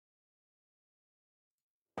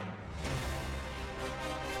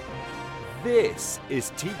This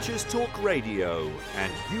is Teachers Talk Radio,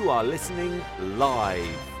 and you are listening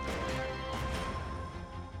live.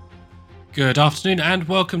 Good afternoon and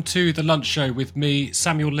welcome to the lunch show with me,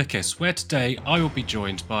 Samuel Lickiss, where today I will be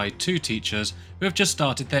joined by two teachers who have just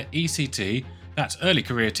started their ECT, that's Early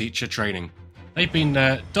Career Teacher Training. They've been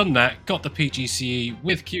done that, got the PGCE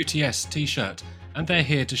with QTS t-shirt, and they're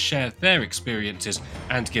here to share their experiences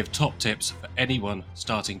and give top tips for anyone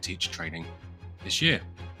starting teacher training this year.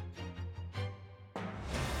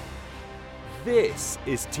 This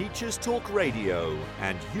is Teachers Talk Radio,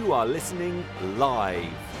 and you are listening live.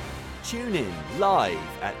 Tune in live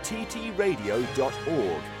at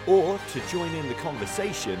ttradio.org, or to join in the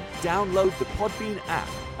conversation, download the Podbean app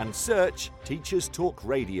and search Teachers Talk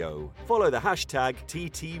Radio. Follow the hashtag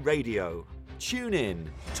TTRadio. Tune in,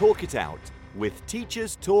 talk it out with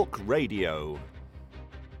Teachers Talk Radio.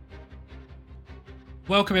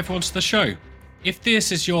 Welcome everyone to the show. If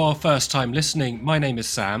this is your first time listening, my name is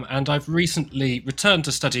Sam, and I've recently returned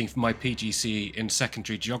to studying for my PGCE in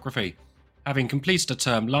secondary geography, having completed a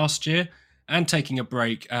term last year and taking a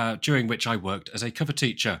break during which I worked as a cover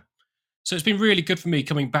teacher. So it's been really good for me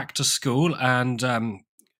coming back to school and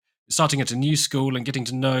starting at a new school and getting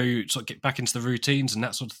to know, sort of get back into the routines and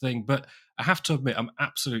that sort of thing. But I have to admit, I'm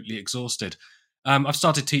absolutely exhausted. I've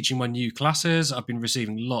started teaching my new classes. I've been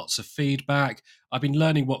receiving lots of feedback. I've been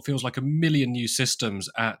learning what feels like a million new systems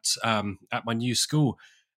at my new school,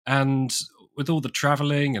 and with all the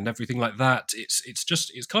travelling and everything like that,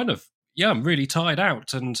 it's kind of, I'm really tired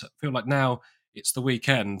out, and I feel like now it's the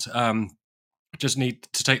weekend. I just need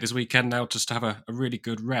to take this weekend now just to have a really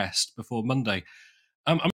good rest before Monday.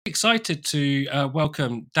 I'm excited to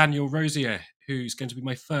welcome Daniel Rosier, who's going to be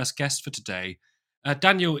my first guest for today.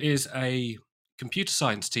 Daniel is a computer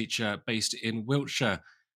science teacher based in Wiltshire,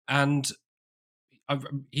 and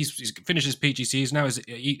he's finished his PGCE. He's now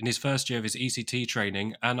in his first year of his ECT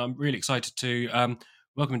training, and I'm really excited to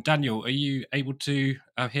welcome Daniel. Are you able to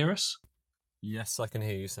hear us? Yes, I can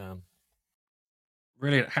hear you, Sam.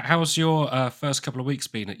 Brilliant. How's your first couple of weeks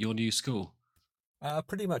been at your new school?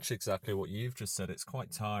 Pretty much exactly what you've just said. It's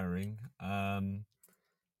quite tiring.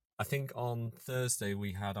 I think on Thursday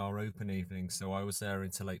we had our open evening, so I was there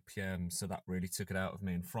until 8 p.m, so that really took it out of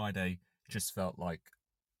me. And Friday just felt like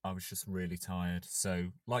I was just really tired. So,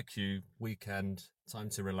 like you, weekend,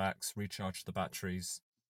 time to relax, recharge the batteries.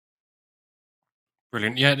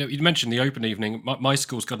 Brilliant. Yeah, you mentioned the open evening. My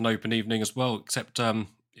school's got an open evening as well, except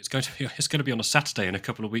it's going to be on a Saturday in a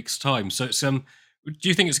couple of weeks' time. So it's do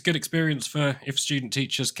you think it's a good experience for if student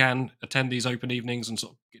teachers can attend these open evenings and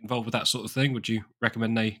sort of get involved with that sort of thing? Would you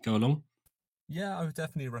recommend they go along? Yeah, I would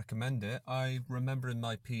definitely recommend it. I remember in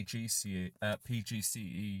my PGCE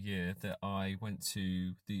year that I went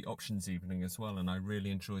to the options evening as well, and I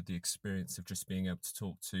really enjoyed the experience of just being able to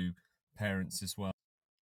talk to parents as well.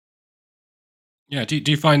 Yeah. Do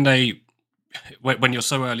you find when you're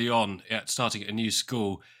so early on at starting at a new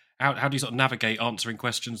school, how do you sort of navigate answering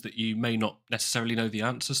questions that you may not necessarily know the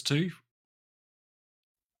answers to?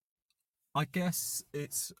 I guess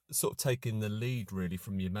it's sort of taking the lead really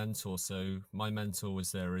from your mentor. So my mentor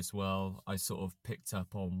was there as well. I sort of picked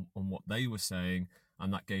up on what they were saying,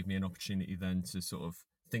 and that gave me an opportunity then to sort of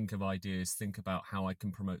think of ideas, think about how I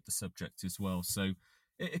can promote the subject as well. So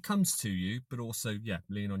it comes to you, but also,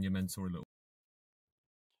 lean on your mentor a little.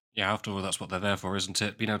 Yeah, after all, that's what they're there for, isn't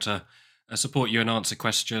it? Being able to support you and answer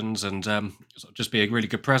questions and sort of just be a really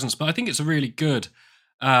good presence. But I think it's a really good.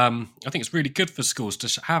 I think it's really good for schools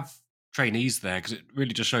to have trainees there, because it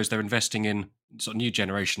really just shows they're investing in sort of new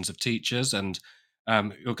generations of teachers, and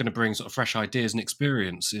you're going to bring sort of fresh ideas and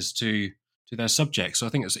experiences to their subject. So I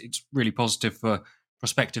think it's really positive for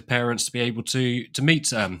prospective parents to be able to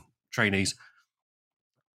meet trainees.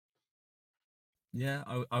 Yeah,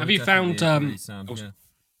 I Have would you definitely found? agree, Sam. Oh, Yeah.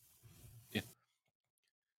 yeah.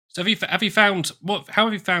 So have you found how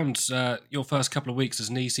have you found your first couple of weeks as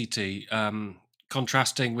an ECT,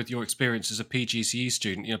 contrasting with your experience as a PGCE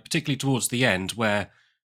student? You know, particularly towards the end, where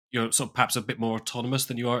you're sort of perhaps a bit more autonomous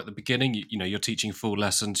than you are at the beginning. You're teaching full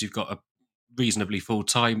lessons. You've got a reasonably full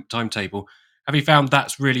timetable. Have you found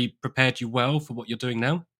that's really prepared you well for what you're doing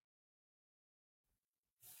now?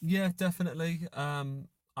 Yeah, definitely.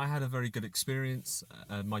 I had a very good experience.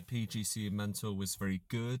 My PGC mentor was very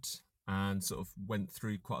good and sort of went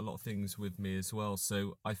through quite a lot of things with me as well.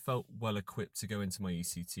 So I felt well equipped to go into my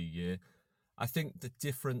ECT year. I think the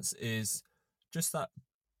difference is just that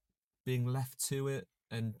being left to it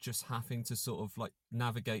and just having to sort of like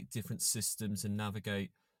navigate different systems and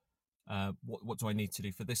navigate what do I need to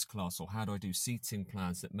do for this class, or how do I do seating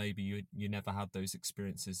plans that maybe you never had those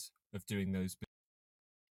experiences of doing those.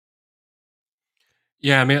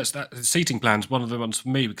 Yeah, I mean, the seating plan's one of the ones for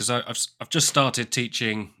me because I've just started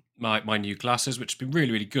teaching my new classes, which has been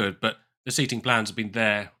really, really good. But the seating plans have been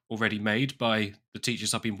there already made by the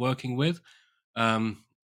teachers I've been working with. Um,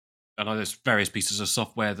 and there's various pieces of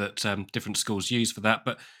software that different schools use for that.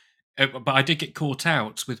 But I did get caught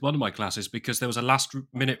out with one of my classes because there was a last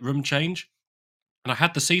minute room change, and I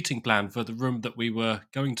had the seating plan for the room that we were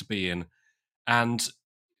going to be in, and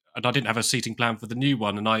I didn't have a seating plan for the new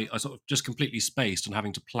one, and I sort of just completely spaced on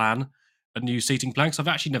having to plan a new seating plan because I've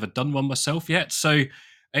actually never done one myself yet. So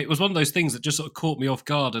it was one of those things that just sort of caught me off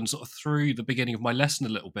guard and sort of threw the beginning of my lesson a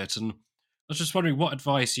little bit. And I was just wondering what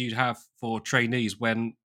advice you'd have for trainees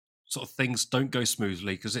when sort of things don't go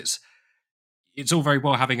smoothly, because it's all very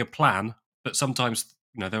well having a plan, but sometimes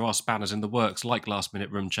there are spanners in the works, like last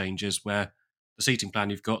minute room changes where the seating plan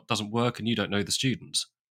you've got doesn't work and you don't know the students.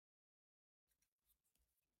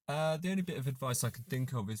 The only bit of advice I can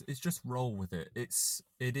think of is just roll with it.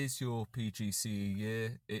 It is your PGCE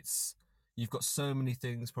year. You've got so many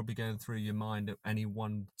things probably going through your mind at any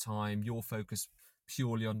one time. You're focused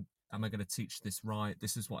purely on, am I going to teach this right?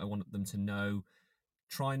 This is what I want them to know.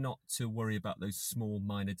 Try not to worry about those small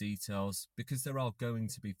minor details, because there are going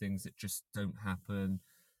to be things that just don't happen.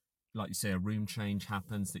 Like you say, a room change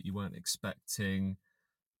happens that you weren't expecting.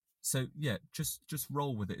 So yeah, just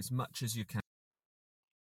roll with it as much as you can.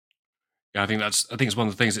 Yeah, I think it's one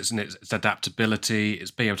of the things. It's adaptability.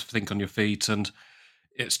 It's being able to think on your feet, and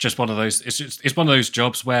it's just one of those. It's one of those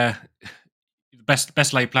jobs where the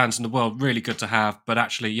best laid plans in the world, really good to have, but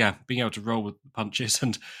actually, yeah, being able to roll with the punches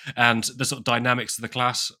and the sort of dynamics of the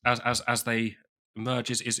class as they emerge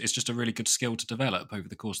is just a really good skill to develop over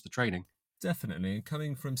the course of the training. Definitely. And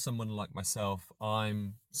coming from someone like myself,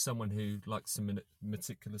 I'm someone who likes to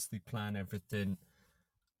meticulously plan everything,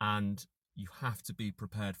 and you have to be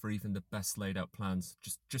prepared for even the best laid out plans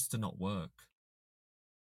just to not work.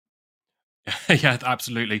 Yeah,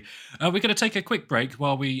 absolutely. We're going to take a quick break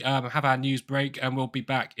while we have our news break, and we'll be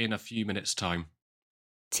back in a few minutes' time.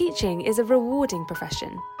 Teaching is a rewarding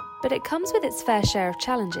profession, but it comes with its fair share of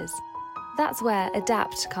challenges. That's where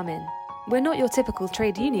ADAPT come in. We're not your typical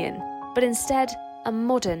trade union, but instead a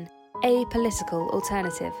modern, apolitical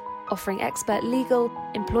alternative, offering expert legal,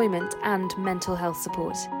 employment and mental health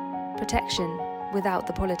support. Protection without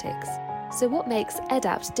the politics. So what makes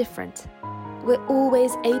ADAPT different? We're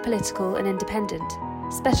always apolitical and independent,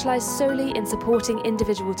 specialised solely in supporting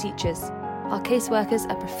individual teachers. Our caseworkers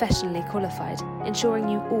are professionally qualified, ensuring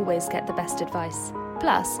you always get the best advice.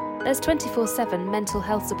 Plus, there's 24/7 mental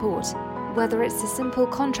health support. Whether it's a simple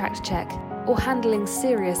contract check or handling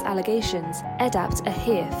serious allegations, EDAPT are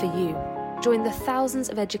here for you. Join the thousands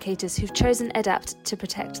of educators who've chosen EDAPT to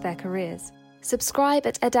protect their careers. Subscribe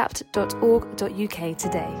at edapt.org.uk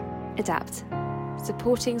today. EDAPT.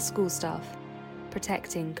 Supporting school staff.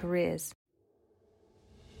 Protecting careers.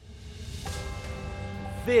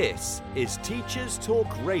 This is Teachers Talk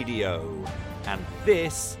Radio, and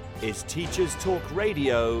this is Teachers Talk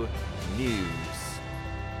Radio News.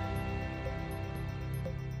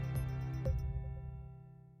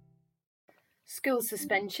 School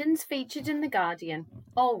suspensions featured in The Guardian,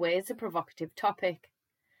 always a provocative topic.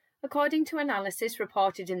 According to analysis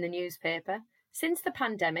reported in the newspaper, since the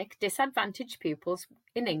pandemic, disadvantaged pupils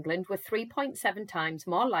in England were 3.7 times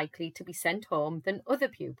more likely to be sent home than other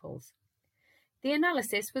pupils. The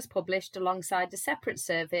analysis was published alongside a separate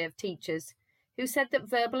survey of teachers, who said that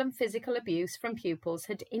verbal and physical abuse from pupils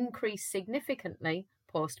had increased significantly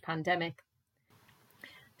post-pandemic.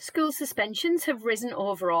 School suspensions have risen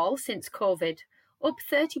overall since COVID, up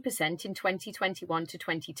 30% in 2021 to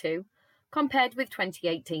 22, compared with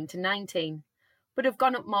 2018 to 19, but have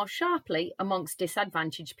gone up more sharply amongst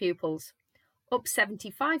disadvantaged pupils, up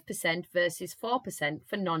 75% versus 4%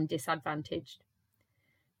 for non-disadvantaged.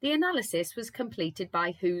 The analysis was completed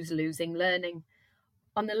by Who's Losing Learning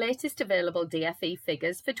on the latest available DFE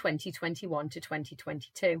figures for 2021 to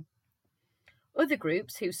 2022. Other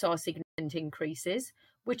groups who saw significant increases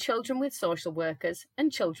were children with social workers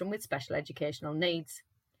and children with special educational needs.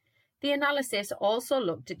 The analysis also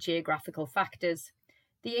looked at geographical factors.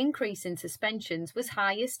 The increase in suspensions was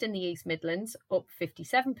highest in the East Midlands, up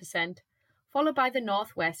 57%, followed by the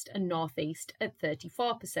North West and North East at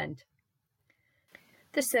 34%.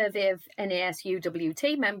 The survey of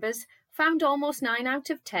NASUWT members found almost 9 out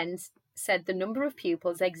of 10 said the number of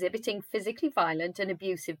pupils exhibiting physically violent and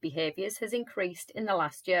abusive behaviours has increased in the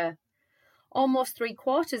last year. Almost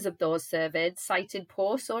 3/4 of those surveyed cited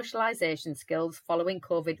poor socialisation skills following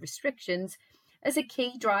COVID restrictions as a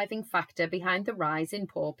key driving factor behind the rise in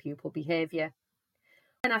poor pupil behaviour.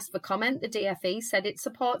 When asked for comment, the DFE said it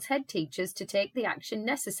supports head teachers to take the action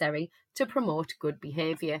necessary to promote good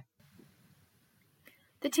behaviour.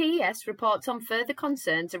 The TES reports on further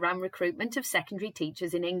concerns around recruitment of secondary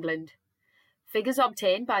teachers in England. Figures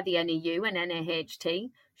obtained by the NEU and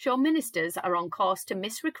NAHT show ministers are on course to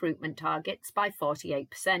miss recruitment targets by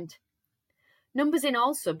 48%. Numbers in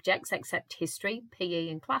all subjects except history, PE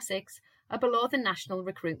and classics are below the national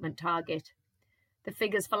recruitment target. The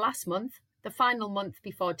figures for last month, the final month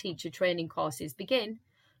before teacher training courses begin,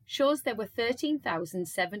 shows there were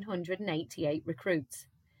 13,788 recruits.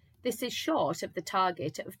 This is short of the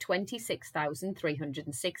target of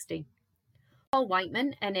 26,360. Paul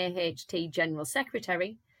Whiteman, NAHT General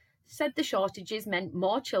Secretary, said the shortages meant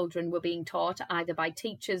more children were being taught either by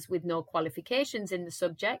teachers with no qualifications in the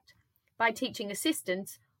subject, by teaching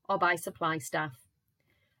assistants, or by supply staff.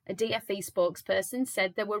 A DFE spokesperson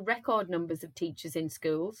said there were record numbers of teachers in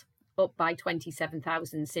schools, up by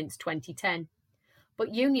 27,000 since 2010.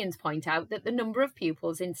 But unions point out that the number of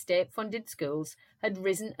pupils in state-funded schools had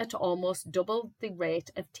risen at almost double the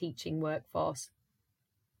rate of teaching workforce.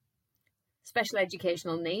 Special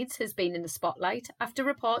educational needs has been in the spotlight after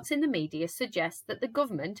reports in the media suggest that the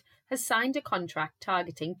government has signed a contract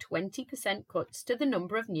targeting 20% cuts to the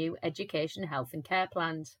number of new education, health and care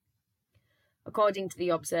plans. According to The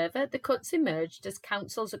Observer, the cuts emerged as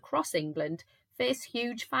councils across England face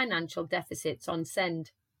huge financial deficits on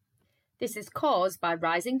SEND. This is caused by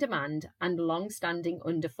rising demand and long-standing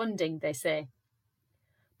underfunding, they say.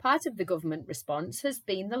 Part of the government response has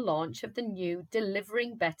been the launch of the new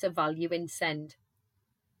Delivering Better Value in SEND,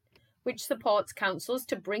 which supports councils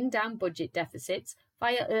to bring down budget deficits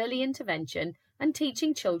via early intervention and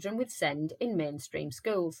teaching children with SEND in mainstream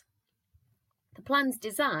schools. The plan's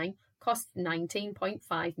design cost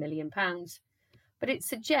 £19.5 million, but it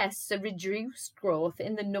suggests a reduced growth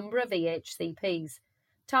in the number of EHCPs,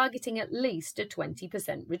 targeting at least a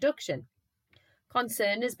 20% reduction.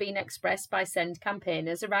 Concern has been expressed by SEND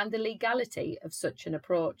campaigners around the legality of such an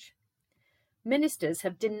approach. Ministers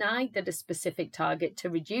have denied that a specific target to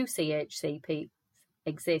reduce EHCP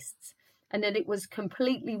exists, and that it was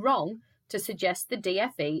completely wrong to suggest the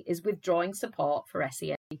DFE is withdrawing support for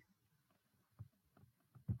SEN.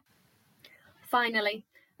 Finally,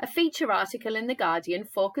 a feature article in The Guardian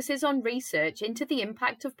focuses on research into the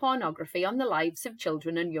impact of pornography on the lives of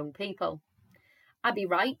children and young people. Abby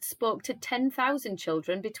Wright spoke to 10,000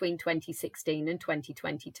 children between 2016 and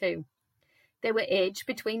 2022. They were aged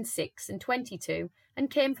between 6 and 22 and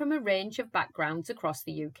came from a range of backgrounds across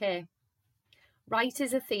the UK. Wright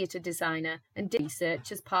is a theatre designer and did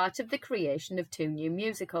research as part of the creation of 2 new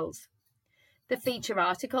musicals. The feature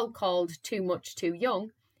article, called Too Much Too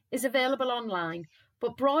Young, is available online,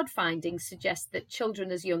 but broad findings suggest that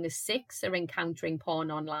children as young as 6 are encountering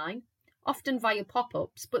porn online, often via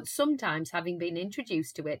pop-ups, but sometimes having been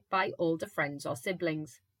introduced to it by older friends or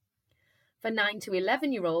siblings. For 9 to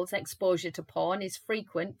 11-year-olds, exposure to porn is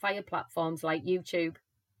frequent via platforms like YouTube.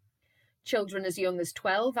 Children as young as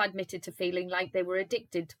 12 admitted to feeling like they were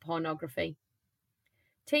addicted to pornography.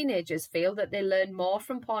 Teenagers feel that they learn more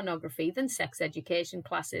from pornography than sex education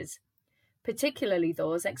classes, particularly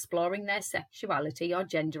those exploring their sexuality or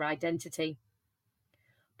gender identity.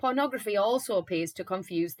 Pornography also appears to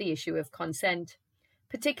confuse the issue of consent,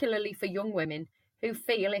 particularly for young women who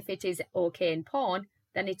feel if it is okay in porn,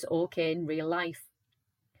 then it's okay in real life.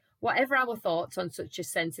 Whatever our thoughts on such a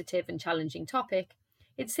sensitive and challenging topic,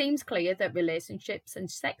 it seems clear that relationships and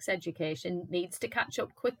sex education needs to catch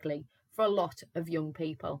up quickly for a lot of young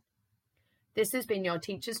people. This has been your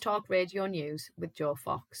Teachers Talk Radio News with Joe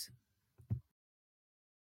Fox.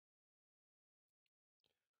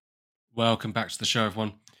 Welcome back to the show,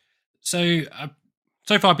 everyone. So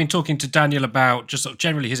far I've been talking to Daniel about just sort of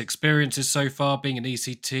generally his experiences so far being an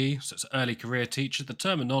ECT, so it's an early career teacher. The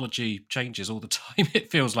terminology changes all the time,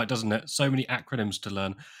 it feels like, doesn't it? So many acronyms to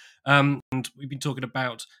learn. And we've been talking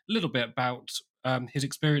a little bit about his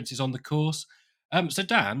experiences on the course. So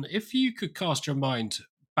Dan, if you could cast your mind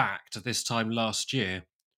back to this time last year,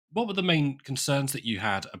 what were the main concerns that you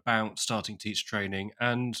had about starting teacher training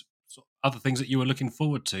and sort of other things that you were looking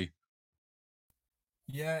forward to?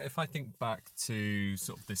 Yeah, if I think back to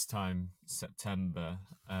sort of this time, September,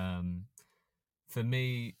 for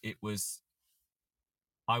me,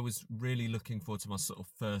 I was really looking forward to my sort of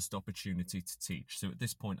first opportunity to teach. So at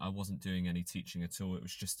this point, I wasn't doing any teaching at all. It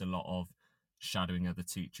was just a lot of shadowing other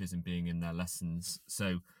teachers and being in their lessons.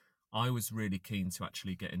 So I was really keen to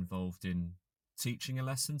actually get involved in teaching a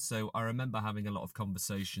lesson. So I remember having a lot of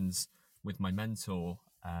conversations with my mentor,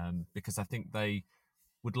 because I think they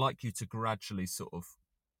would like you to gradually sort of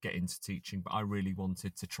get into teaching, but I really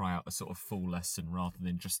wanted to try out a sort of full lesson rather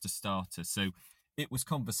than just a starter. So it was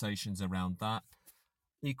conversations around that.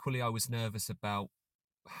 Equally, I was nervous about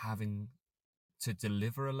having to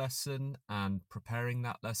deliver a lesson and preparing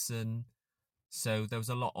that lesson. So there was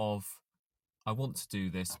a lot of, I want to do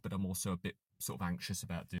this, but I'm also a bit sort of anxious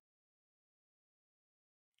about doing.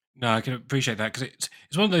 No, I can appreciate that, because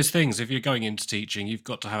it's one of those things. If you're going into teaching, you've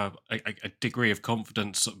got to have a degree of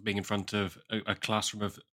confidence sort of being in front of a classroom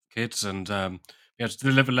of kids and be able to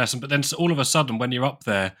deliver a lesson. But then all of a sudden, when you're up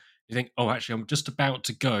there, you think, oh, actually, I'm just about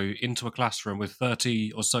to go into a classroom with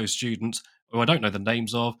 30 or so students who I don't know the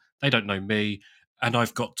names of, they don't know me, and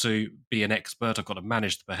I've got to be an expert. I've got to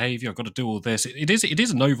manage the behaviour. I've got to do all this. It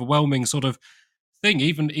is an overwhelming sort of thing,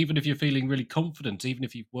 even if you're feeling really confident, even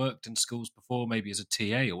if you've worked in schools before, maybe as a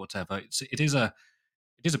TA or whatever. It is a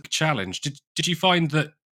challenge. Did you find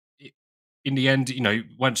that in the end,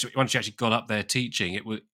 once you actually got up there teaching,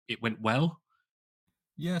 it went well?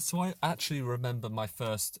 Yeah, so I actually remember my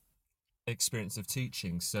first experience of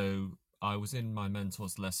teaching. So I was in my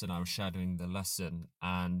mentor's lesson, I was shadowing the lesson,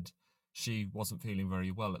 and she wasn't feeling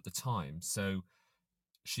very well at the time. So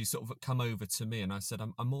she sort of come over to me, and I said,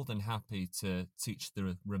 I'm more than happy to teach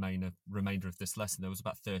the remainder of this lesson. There was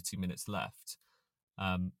about 30 minutes left.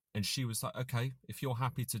 And she was like, okay, if you're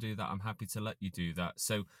happy to do that, I'm happy to let you do that.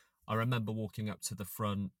 So I remember walking up to the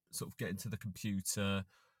front, sort of getting to the computer,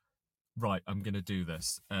 right, I'm going to do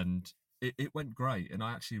this. And it went great, and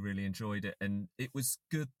I actually really enjoyed it. And it was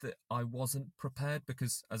good that I wasn't prepared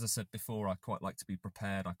because, as I said before, I quite like to be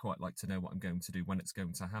prepared. I quite like to know what I'm going to do when it's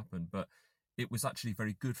going to happen. But it was actually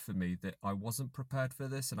very good for me that I wasn't prepared for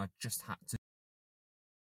this, and I just had to.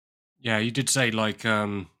 Yeah, you did say, like,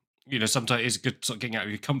 sometimes it's good sort of getting out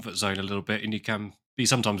of your comfort zone a little bit, and you can be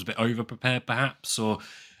sometimes a bit over prepared, perhaps, or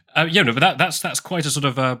no, but that's quite a sort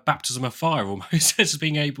of baptism of fire almost. It's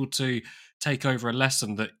being able to take over a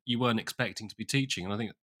lesson that you weren't expecting to be teaching, and I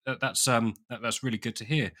think that's really good to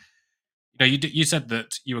hear. You said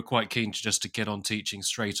that you were quite keen to get on teaching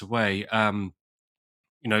straight away. A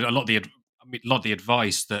lot of the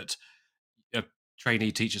advice that uh,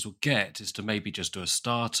 trainee teachers will get is to maybe just do a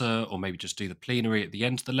starter, or maybe just do the plenary at the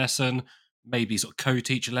end of the lesson, maybe sort of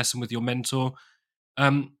co-teach a lesson with your mentor.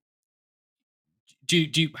 Um,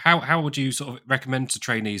 how would you sort of recommend to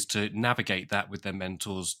trainees to navigate that with their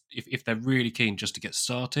mentors if they're really keen just to get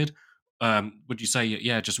started? Would you say,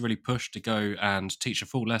 yeah, just really push to go and teach a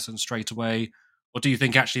full lesson straight away, or do you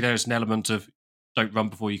think actually there's an element of don't run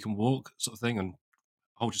before you can walk sort of thing, and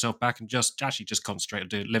hold yourself back and just concentrate on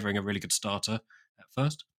delivering a really good starter at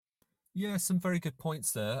first? Yeah, some very good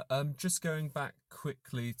points there. Just going back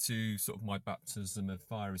quickly to sort of my baptism of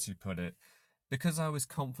fire, as you put it, because I was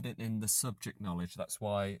confident in the subject knowledge, that's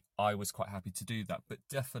why I was quite happy to do that. But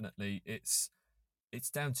definitely, it's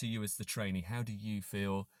down to you as the trainee. How do you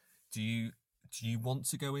feel? Do you want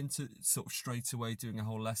to go into sort of straight away doing a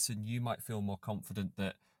whole lesson? You might feel more confident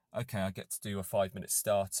that, okay, I get to do a 5-minute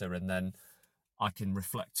starter, and then I can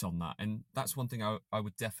reflect on that. And that's one thing I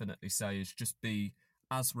would definitely say is just be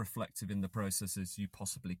as reflective in the process as you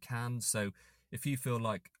possibly can. So if you feel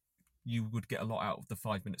like you would get a lot out of the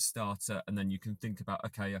 5-minute starter, and then you can think about,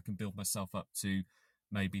 okay, I can build myself up to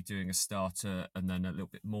maybe doing a starter and then a little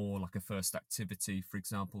bit more like a first activity, for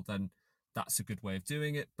example, then that's a good way of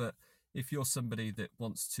doing it. But if you're somebody that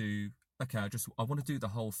wants to, okay, I want to do the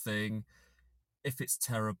whole thing. If it's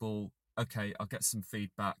terrible, okay, I'll get some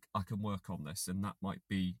feedback. I can work on this, and that might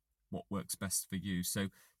be what works best for you. So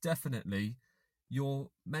definitely, your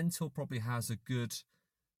mentor probably has a good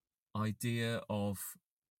idea of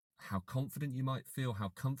how confident you might feel, how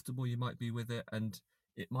comfortable you might be with it, and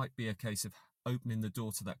it might be a case of opening the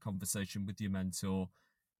door to that conversation with your mentor.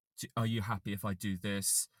 Are you happy if I do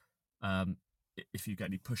this? If you get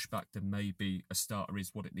any pushback, then maybe a starter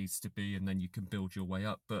is what it needs to be, and then you can build your way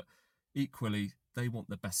up. But equally, they want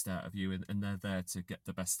the best out of you, and they're there to get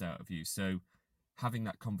the best out of you. So having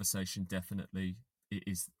that conversation definitely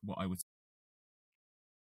is what I would.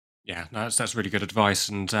 Yeah, no, that's really good advice,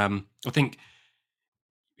 and I think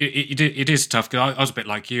it is tough, because I was a bit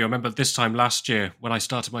like you. I remember this time last year when I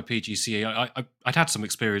started my PGCE, I'd had some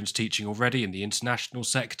experience teaching already in the international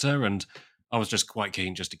sector, and I was just quite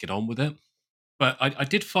keen just to get on with it. But I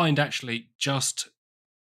did find actually just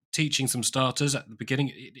teaching some starters at the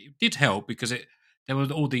beginning, it did help, because there were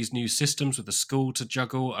all these new systems with the school to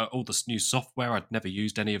juggle, all this new software. I'd never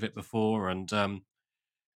used any of it before, and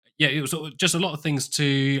yeah, it was just a lot of things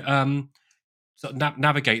to sort of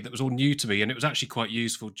navigate that was all new to me, and it was actually quite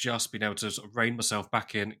useful just being able to sort of rein myself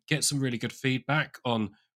back in, get some really good feedback on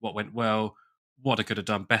what went well, what I could have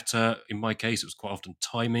done better. In my case, it was quite often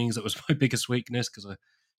timings that was my biggest weakness, because I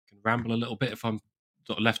can ramble a little bit if I'm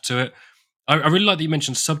sort of left to it. I really like that you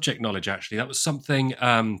mentioned subject knowledge. Actually, that was something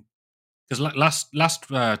because last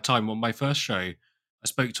time on my first show, I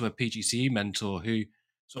spoke to a PGCE mentor who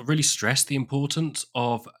sort of really stressed the importance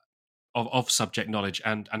of subject knowledge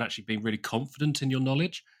and actually being really confident in your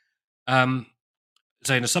knowledge. Um,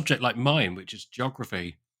 so in a subject like mine, which is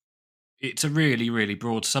geography, it's a really, really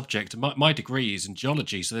broad subject. My degree is in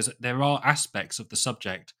geology, so there are aspects of the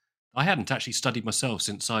subject I hadn't actually studied myself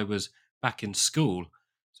since I was back in school.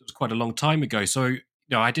 So it was quite a long time ago. So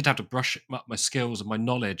I did have to brush up my skills and my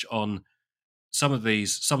knowledge on some of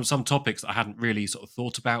these some topics that I hadn't really sort of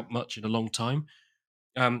thought about much in a long time.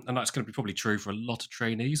 And that's going to be probably true for a lot of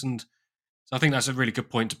trainees. And so I think that's a really good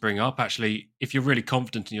point to bring up. Actually, if you're really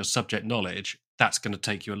confident in your subject knowledge, that's going to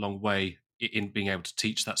take you a long way in being able to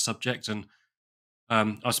teach that subject. And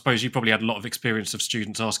I suppose you probably had a lot of experience of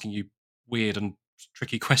students asking you weird and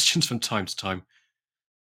tricky questions from time to time.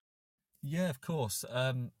 Yeah, of course.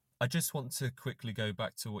 I just want to quickly go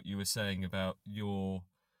back to what you were saying about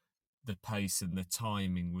the pace and the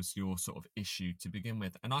timing was your sort of issue to begin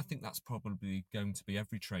with. And I think that's probably going to be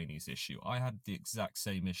every trainee's issue. I had the exact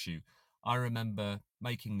same issue. I remember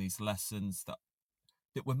making these lessons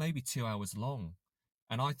that were maybe 2 hours long.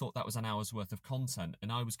 And I thought that was an hour's worth of content.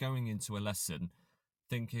 And I was going into a lesson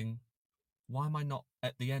thinking, why am I not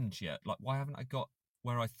at the end yet? Like, why haven't I got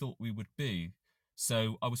where I thought we would be?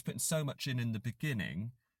 So I was putting so much in the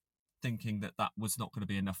beginning, thinking that that was not going to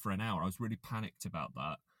be enough for an hour. I was really panicked about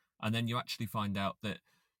that. And then you actually find out that,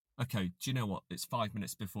 okay, do you know what? It's 5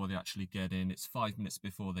 minutes before they actually get in. It's 5 minutes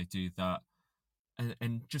before they do that.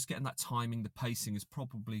 And just getting that timing, the pacing is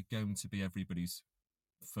probably going to be everybody's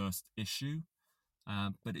first issue.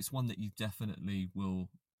 But it's one that you definitely will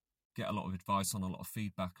get a lot of advice on, a lot of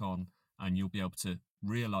feedback on, and you'll be able to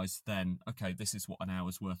realize then, okay, this is what an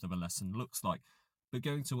hour's worth of a lesson looks like. But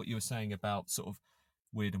going to what you were saying about sort of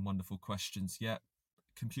weird and wonderful questions, yeah,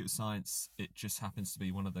 computer science, it just happens to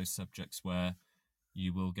be one of those subjects where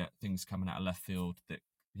you will get things coming out of left field that,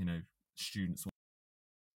 students.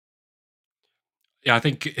 Yeah, I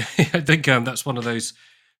think that's one of those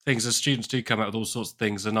things. As students do come out with all sorts of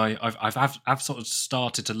things, and I've sort of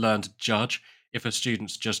started to learn to judge if a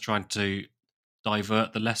student's just trying to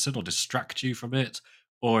divert the lesson or distract you from it,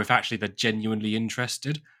 or if actually they're genuinely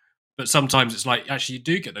interested. But sometimes it's like actually you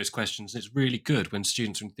do get those questions, and it's really good when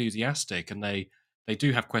students are enthusiastic and they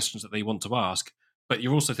do have questions that they want to ask. But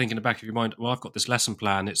you're also thinking in the back of your mind, well, I've got this lesson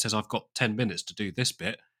plan. It says I've got 10 minutes to do this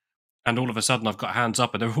bit, and all of a sudden I've got hands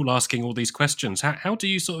up and they're all asking all these questions. How do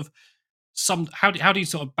you sort of how do you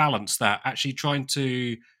sort of balance that? Actually trying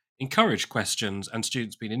to encourage questions and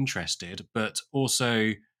students being interested, but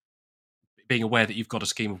also being aware that you've got a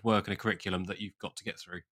scheme of work and a curriculum that you've got to get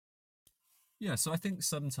through. Yeah, so I think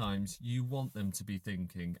sometimes you want them to be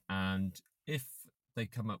thinking, and if they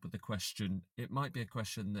come up with a question, it might be a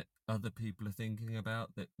question that other people are thinking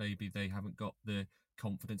about that maybe they haven't got the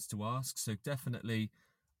confidence to ask. So definitely,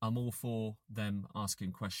 I'm all for them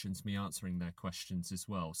asking questions, me answering their questions as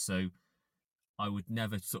well. So I would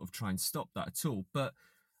never sort of try and stop that at all. But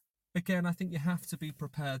again, I think you have to be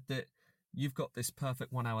prepared that you've got this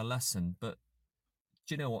perfect 1 hour lesson, but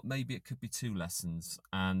do you know what? Maybe it could be 2 lessons,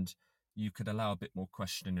 and you could allow a bit more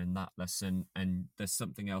questioning in that lesson, and there's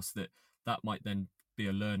something else that might then be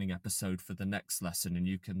a learning episode for the next lesson, and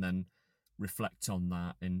you can then reflect on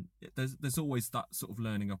that. And there's always that sort of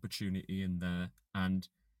learning opportunity in there, and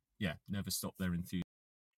yeah, never stop their enthusiasm.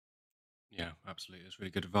 Yeah, absolutely. That's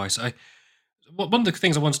really good advice. One of the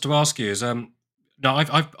things I wanted to ask you is, now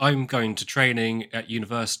I'm going to training at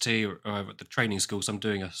university or at the training school, so I'm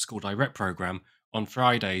doing a school direct program on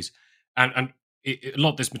Fridays, and a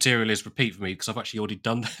lot of this material is repeat for me because I've actually already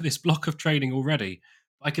done this block of training already.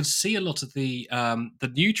 I can see a lot of the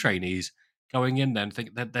new trainees going in there and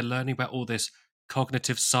think that they're learning about all this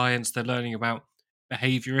cognitive science. They're learning about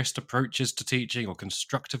behaviorist approaches to teaching or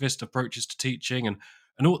constructivist approaches to teaching, and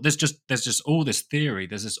all there's just all this theory.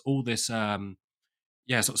 There's all this sort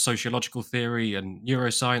of sociological theory and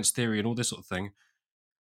neuroscience theory and all this sort of thing.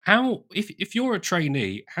 How if you're a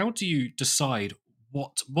trainee, how do you decide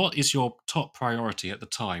what is your top priority at the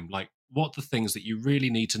time? Like what are the things that you really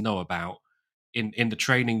need to know about in the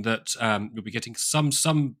training that you'll be getting?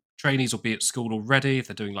 Some trainees will be at school already if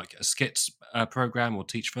they're doing like a skits program or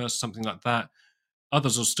teach first, something like that.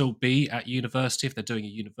 Others will still be at university if they're doing a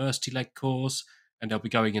university-led course, and they'll be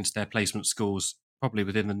going into their placement schools probably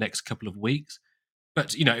within the next couple of weeks.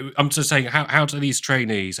 But I'm just saying, how do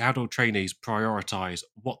trainees prioritize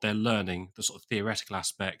what they're learning, the sort of theoretical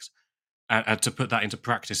aspects, and to put that into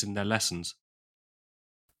practice in their lessons?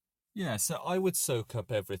 Yeah, so I would soak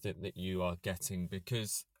up everything that you are getting,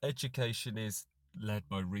 because education is led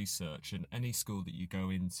by research, and any school that you go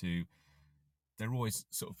into, they're always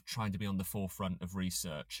sort of trying to be on the forefront of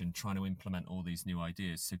research and trying to implement all these new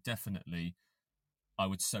ideas. So definitely I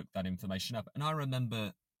would soak that information up. And I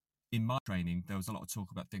remember in my training, there was a lot of talk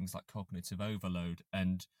about things like cognitive overload,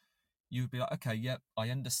 and you would be like, okay, yep, I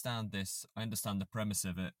understand this, I understand the premise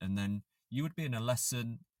of it, and then you would be in a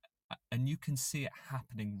lesson and you can see it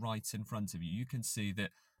happening right in front of you. You can see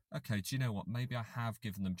that, okay, do you know what, maybe I have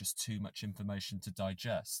given them just too much information to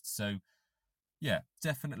digest. So yeah,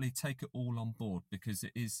 definitely take it all on board, because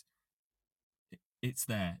it's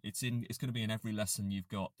there, it's going to be in every lesson you've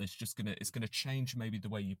got. It's going to change maybe the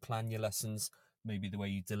way you plan your lessons, maybe the way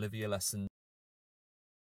you deliver your lessons.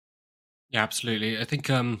 Yeah, absolutely. I think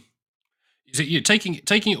is it you taking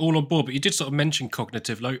it all on board, but you did sort of mention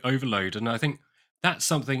cognitive overload, and I think that's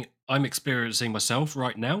something I'm experiencing myself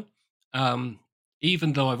right now. Um,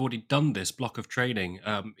 Even though I've already done this block of training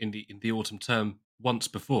in the autumn term once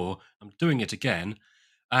before, I'm doing it again,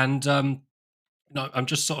 and no, I'm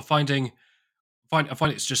just sort of I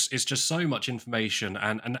find it's just so much information,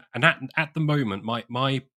 and at the moment,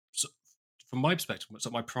 from my perspective, so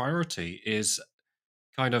my priority is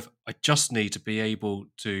kind of I just need to be able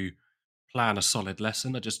to plan a solid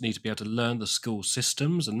lesson. I just need to be able to learn the school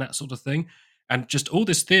systems and that sort of thing. And just all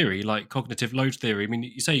this theory, like cognitive load theory. I mean,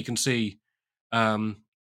 you say you can see um,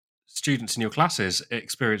 students in your classes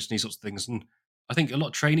experiencing these sorts of things, and I think a lot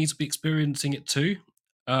of trainees will be experiencing it too.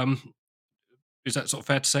 Um, is that sort of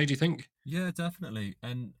fair to say? Do you think? Yeah, definitely.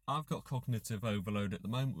 And I've got cognitive overload at the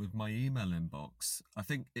moment with my email inbox. I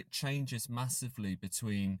think it changes massively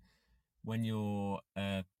between when you're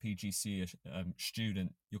a PGCE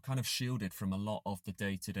student, you're kind of shielded from a lot of the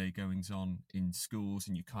day-to-day goings on in schools,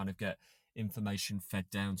 and you kind of get information fed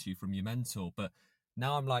down to you from your mentor. But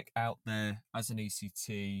now I'm like out there as an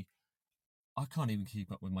ECT, I can't even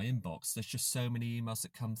keep up with my inbox. There's just so many emails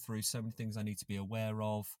that come through, so many things I need to be aware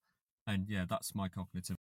of. And yeah, that's my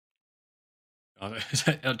cognitive. I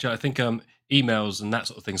think emails and that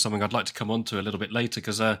sort of thing is something I'd like to come on to a little bit later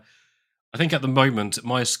because I think at the moment at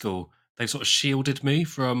my school they've sort of shielded me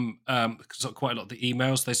from sort of quite a lot of the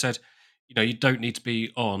emails. They said, you know, you don't need to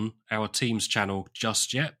be on our Teams channel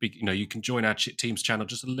just yet. You know, you can join our Teams channel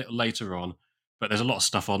just a little later on, but there's a lot of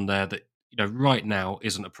stuff on there that you know right now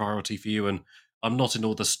isn't a priority for you. And I'm not in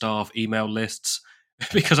all the staff email lists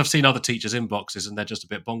because I've seen other teachers' inboxes and they're just a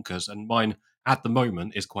bit bonkers. And mine at the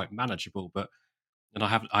moment is quite manageable, but and I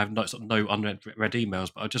have no, sort of no unread emails,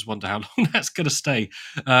 but I just wonder how long that's going to stay.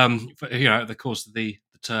 For, you know, over the course of the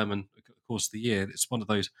term and the course of the year, it's one of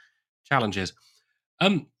those challenges.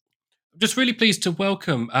 I'm just really pleased to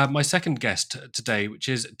welcome my second guest today, which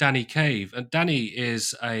is Danie Cave, and Danie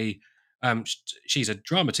is she's a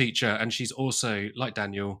drama teacher, and she's also like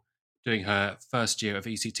Daniel doing her first year of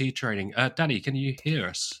ECT training. Danie, can you hear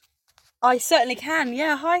us? I certainly can.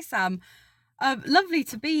 Yeah, hi Sam. Lovely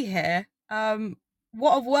to be here.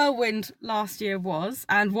 What a whirlwind last year was,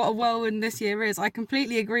 and what a whirlwind this year is. I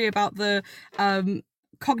completely agree about the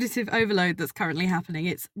cognitive overload that's currently happening.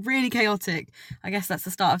 It's really chaotic. I guess that's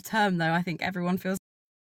the start of term, though. I think everyone feels.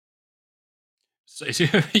 So,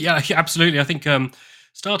 yeah, absolutely. I think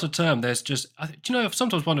start of term, there's just, do you know, I've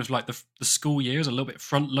sometimes wondered if like the school year is a little bit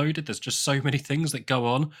front loaded. There's just so many things that go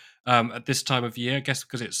on at this time of year. I guess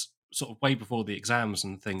because it's sort of way before the exams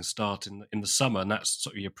and things start in the summer, and that's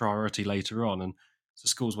sort of your priority later on. And so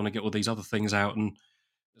schools want to get all these other things out and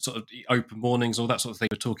sort of open mornings, all that sort of thing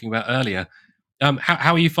we were talking about earlier.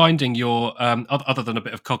 How are you finding your other than a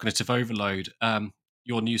bit of cognitive overload,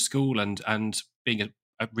 your new school and being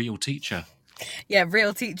a real teacher? Yeah,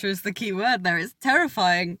 real teacher is the key word there. It's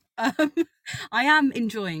terrifying. I am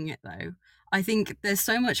enjoying it though. I think there's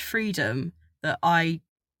so much freedom that I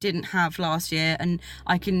didn't have last year, and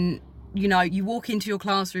I can, you know, you walk into your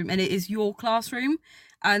classroom and it is your classroom,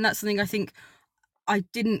 and that's something I think I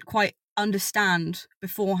didn't quite understand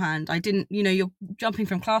beforehand. I didn't, you know, you're jumping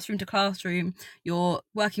from classroom to classroom, you're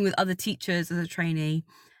working with other teachers as a trainee,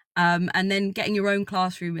 and then getting your own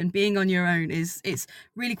classroom and being on your own it's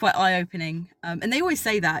really quite eye-opening. And they always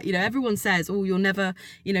say that, you know, everyone says, oh, you'll never,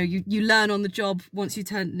 you know, you learn on the job. Once you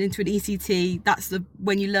turn into an ECT, that's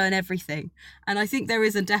when you learn everything. And I think there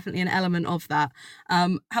is definitely an element of that.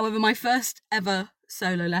 However, my first ever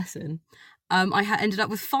solo lesson, I ended up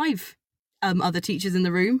with 5 other teachers in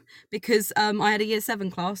the room because I had a year 7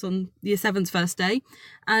 class on year 7's first day,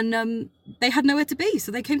 and they had nowhere to be,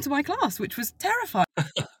 so they came to my class, which was terrifying.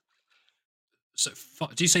 So,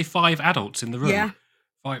 do you say 5 adults in the room? Yeah.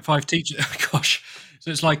 Five teachers. Gosh, so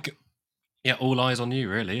it's like Yeah, all eyes on you,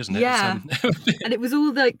 really, isn't it? Yeah. And it was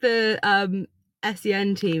all like the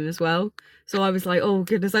SEN team as well. So I was like, oh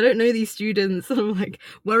goodness, I don't know these students. I'm like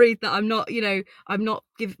worried that I'm not, I'm not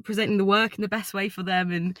presenting the work in the best way for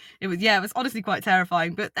them. And it was honestly quite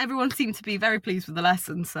terrifying. But everyone seemed to be very pleased with the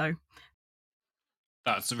lesson. So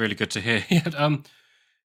That's really good to hear. Yeah,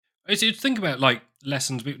 as you think about like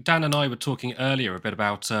lessons, Dan and I were talking earlier a bit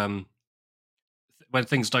about when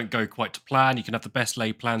things don't go quite to plan. You can have the best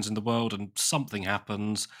laid plans in the world, and something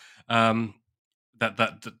happens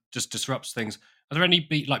that just disrupts things. Are there any,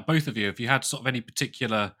 like both of you, if you had sort of any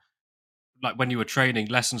particular, like when you were training,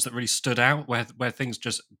 lessons that really stood out where things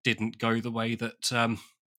just didn't go the way that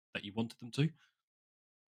that you wanted them to?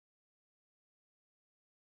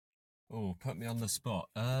 Oh, put me on the spot.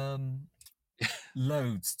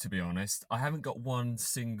 Loads, to be honest. I haven't got one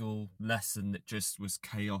single lesson that just was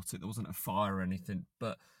chaotic. There wasn't a fire or anything.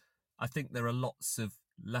 But I think there are lots of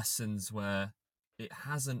lessons where it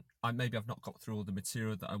hasn't. Maybe I've not got through all the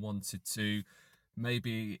material that I wanted to.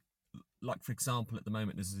 Maybe, like for example, at the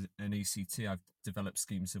moment as an ECT, I've developed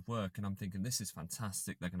schemes of work, and I'm thinking this is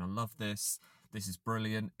fantastic. They're going to love this. This is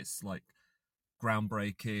brilliant. It's like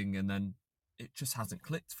groundbreaking, and then it just hasn't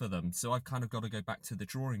clicked for them. So I've kind of got to go back to the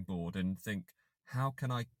drawing board and think, how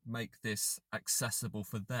can I make this accessible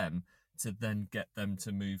for them to then get them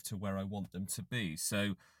to move to where I want them to be?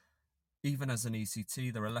 So even as an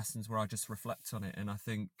ECT, there are lessons where I just reflect on it and I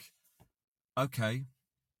think, okay,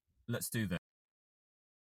 let's do this.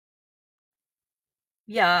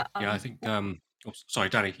 yeah. Yeah, I think. Sorry,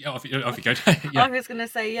 Danie. Yeah, off you go. I was going to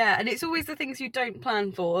say, yeah, and it's always the things you don't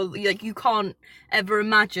plan for, like you can't ever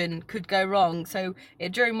imagine could go wrong. So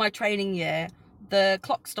during my training year, the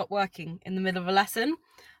clock stopped working in the middle of a lesson,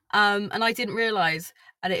 and I didn't realise,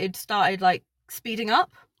 and it had started like speeding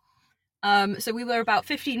up. So we were about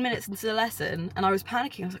 15 minutes into the lesson and I was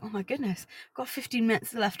panicking. I was like, oh my goodness, I've got 15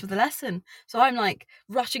 minutes left of the lesson. So I'm like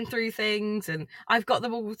rushing through things and I've got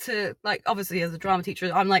them all to, like, obviously as a drama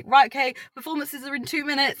teacher, I'm like, right, okay, performances are in 2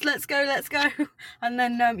 minutes. Let's go. And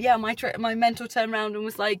then, my mentor turned around and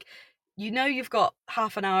was like, you've got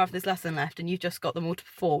half an hour of this lesson left and you've just got them all to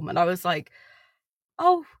perform. And I was like,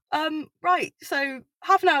 oh, right. So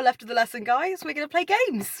half an hour left of the lesson, guys. We're going to play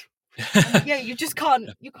games. And yeah, you just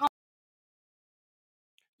can't.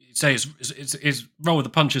 Say it's roll with the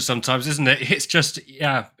punches sometimes, isn't it? It's just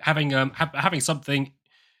having something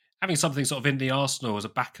sort of in the arsenal as a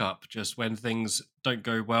backup, just when things don't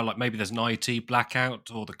go well. Like maybe there's an IT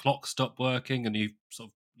blackout or the clock stopped working and you sort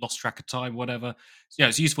of lost track of time, whatever. So, yeah,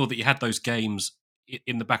 it's useful that you had those games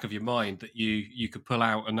in the back of your mind that you could pull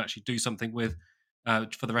out and actually do something with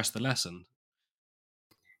for the rest of the lesson.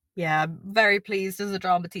 Yeah, I'm very pleased as a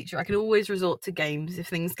drama teacher. I can always resort to games if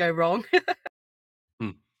things go wrong.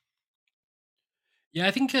 Yeah,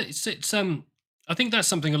 I think it's I think that's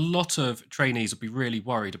something a lot of trainees will be really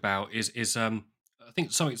worried about is I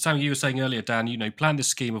think something you were saying earlier, Dan, plan this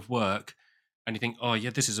scheme of work and you think, oh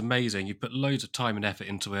yeah, this is amazing. You put loads of time and effort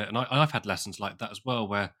into it. And I've had lessons like that as well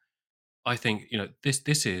where I think,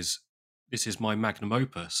 this is my magnum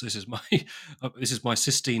opus. This is my this is my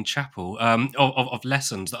Sistine Chapel of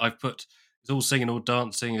lessons that I've put. It's all singing, all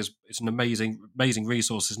dancing. It's an amazing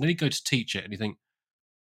resources. And then you go to teach it and you think,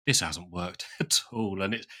 this hasn't worked at all,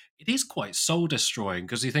 and it is quite soul destroying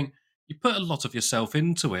because you think you put a lot of yourself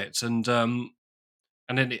into it, and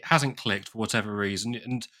then it hasn't clicked for whatever reason.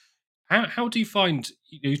 And how do you find,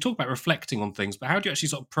 you talk about reflecting on things, but how do you actually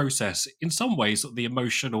sort of process, in some ways, sort of the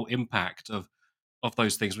emotional impact of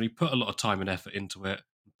those things when you put a lot of time and effort into it,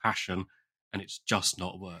 passion, and it's just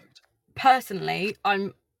not worked? Personally,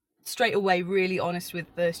 I'm straight away really honest with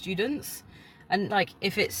the students, and like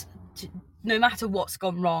if it's no matter what's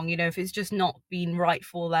gone wrong, if it's just not been right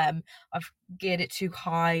for them, I've geared it too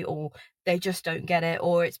high or they just don't get it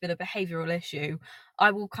or it's been a behavioural issue, I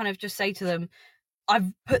will kind of just say to them,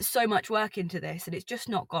 I've put so much work into this and it's just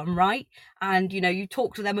not gone right. And, you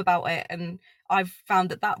talk to them about it, and I've found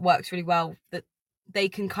that works really well, that they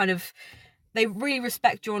can they really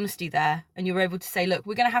respect your honesty there, and you're able to say, look,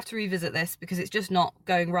 we're going to have to revisit this because it's just not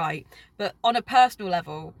going right. But on a personal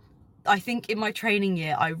level, I think in my training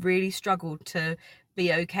year, I really struggled to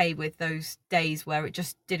be okay with those days where it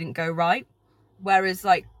just didn't go right. Whereas,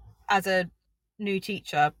 like, as a new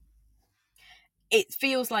teacher, it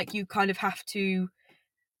feels like you kind of have to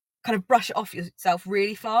kind of brush it off yourself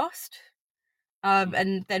really fast,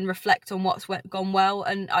 and then reflect on what's gone well.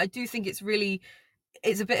 And I do think it's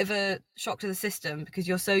a bit of a shock to the system because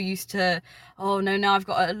you're so used to, oh no, now I've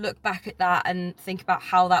got to look back at that and think about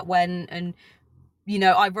how that went. And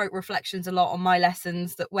I wrote reflections a lot on my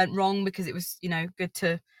lessons that went wrong because it was, good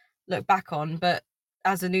to look back on. But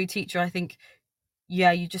as a new teacher, I think,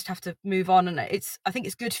 yeah, you just have to move on, and I think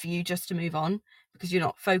it's good for you just to move on because you're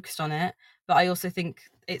not focused on it. But I also think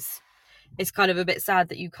it's kind of a bit sad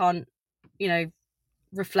that you can't,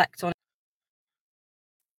 reflect on it.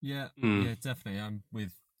 Yeah, yeah, definitely. I'm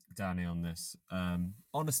with Danie on this.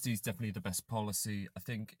 Honesty is definitely the best policy. I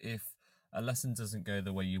think if a lesson doesn't go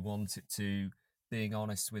the way you want it to, being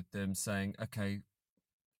honest with them, saying, okay,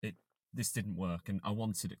 this didn't work and I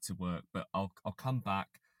wanted it to work, but I'll come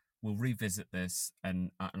back, we'll revisit this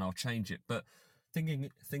and I'll change it. But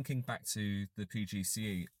thinking back to the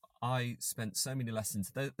PGCE, I spent so many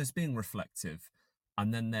lessons. There's being reflective,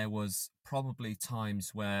 and then there was probably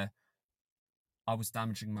times where I was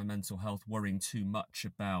damaging my mental health, worrying too much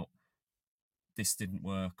about this didn't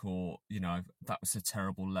work, or that was a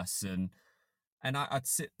terrible lesson. And I'd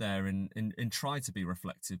sit there and try to be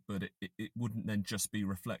reflective, but it wouldn't then just be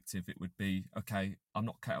reflective. It would be, okay, I'm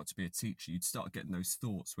not cut out to be a teacher. You'd start getting those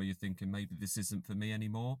thoughts where you're thinking, maybe this isn't for me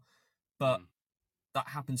anymore. But that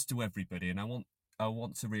happens to everybody. And I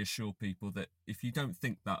want to reassure people that if you don't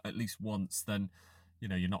think that at least once, then,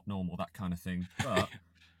 you're not normal, that kind of thing. But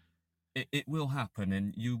it will happen,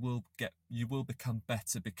 and you will become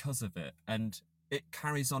better because of it. And it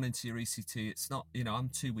carries on into your ECT. It's not, I'm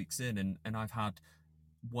 2 weeks in and I've had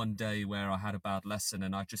one day where I had a bad lesson,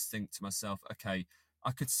 and I just think to myself, okay,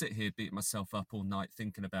 I could sit here beating myself up all night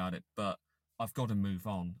thinking about it, but I've got to move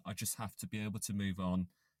on. I just have to be able to move on.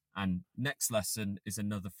 And next lesson is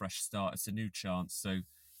another fresh start. It's a new chance. So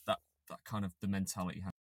that kind of the mentality.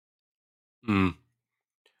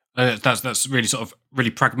 That's really sort of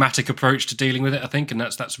really pragmatic approach to dealing with it, I think, and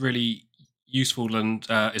that's really useful, and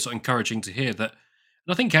it's sort of encouraging to hear that.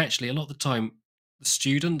 And I think actually a lot of the time the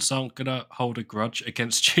students aren't going to hold a grudge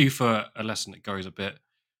against you for a lesson that goes a bit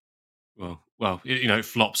it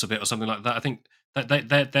flops a bit or something like that. I think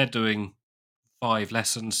that they're doing 5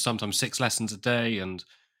 lessons, sometimes 6 lessons a day, and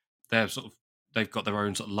they've got their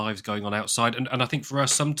own sort of lives going on outside. And I think for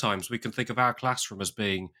us, sometimes we can think of our classroom as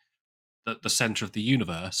being the center of the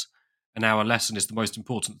universe, and our lesson is the most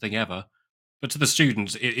important thing ever. But to the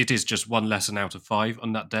students, it is just 1 lesson out of 5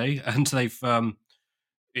 on that day, and they've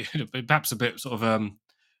perhaps a bit sort of a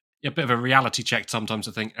bit of a reality check sometimes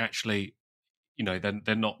to think actually,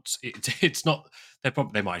 they're not. It's not.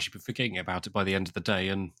 They might actually be forgetting about it by the end of the day,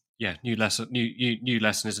 and new lesson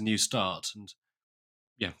is a new start, and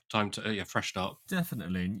time to fresh start.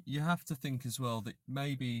 Definitely. And you have to think as well that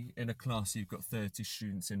maybe in a class you've got 30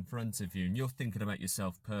 students in front of you and you're thinking about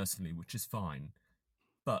yourself personally, which is fine.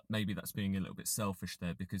 But maybe that's being a little bit selfish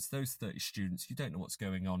there, because those 30 students, you don't know what's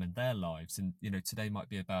going on in their lives. And, today might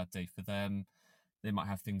be a bad day for them. They might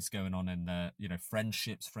have things going on in their,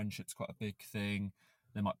 friendships. Friendship's quite a big thing.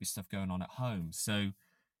 There might be stuff going on at home. So,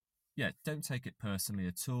 don't take it personally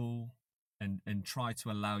at all, and try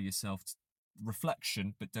to allow yourself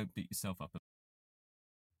reflection, but don't beat yourself up.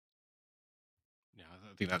 Yeah,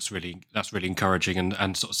 I think that's really encouraging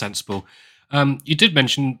and sort of sensible. You did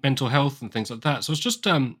mention mental health and things like that, so it's just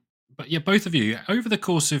but yeah, both of you over the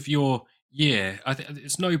course of your year, I think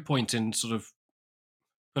it's no point in sort of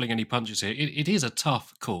pulling any punches here. It is a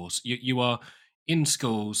tough course. You are in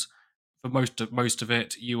schools for most of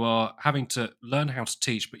it. You are having to learn how to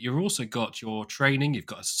teach, but you've also got your training. You've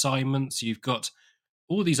got assignments. You've got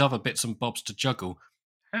all these other bits and bobs to juggle.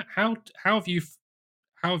 How have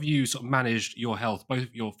you sort of managed your health, both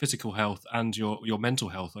your physical health and your mental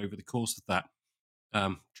health over the course of that,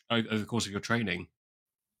 over the course of your training?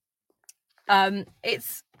 For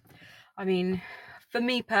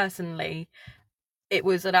me personally, it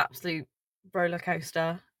was an absolute roller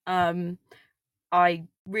coaster. I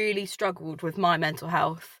really struggled with my mental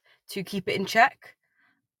health to keep it in check.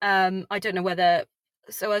 I don't know whether,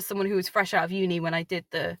 so as someone who was fresh out of uni when I did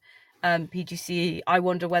the PGCE, I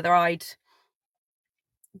wonder whether I'd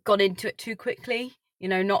gone into it too quickly,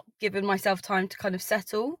 not given myself time to kind of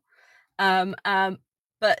settle.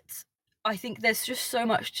 But I think there's just so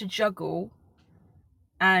much to juggle,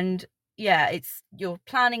 and you're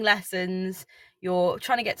planning lessons, you're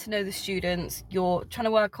trying to get to know the students, you're trying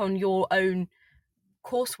to work on your own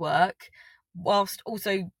coursework whilst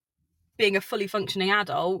also being a fully functioning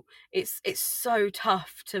adult. It's so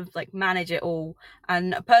tough to manage it all.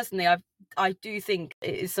 And personally, I do think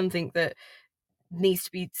it is something that needs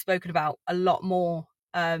to be spoken about a lot more,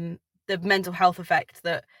 the mental health effect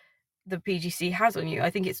that the PGC has on you. I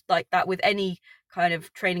think it's like that with any kind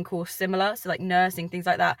of training course similar, so like nursing, things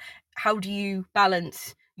like that. How do you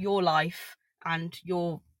balance your life and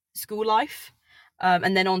your school life,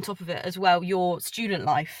 and then on top of it as well your student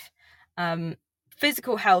life?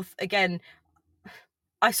 Physical health, again,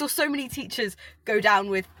 I saw so many teachers go down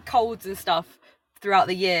with colds and stuff throughout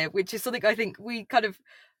the year, which is something I think we kind of,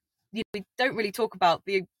 we don't really talk about,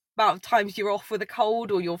 the amount of times you're off with a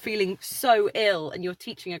cold or you're feeling so ill and you're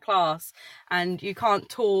teaching a class and you can't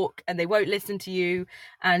talk and they won't listen to you,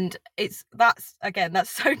 and that's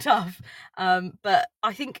so tough. But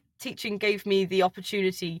I think teaching gave me the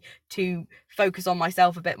opportunity to focus on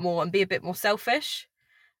myself a bit more and be a bit more selfish,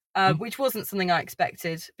 which wasn't something I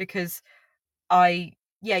expected, because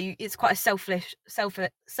it's quite a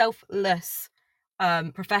selfless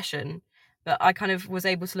profession. But I kind of was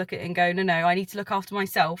able to look at it and go, no, I need to look after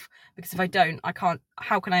myself, because if I don't, I can't.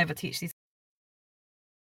 How can I ever teach these?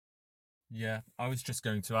 Yeah, I was just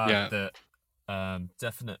going to add that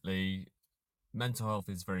definitely mental health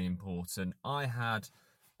is very important. I had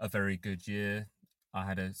a very good year. I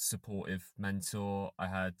had a supportive mentor. I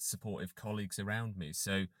had supportive colleagues around me.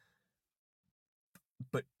 So,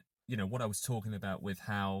 but what I was talking about with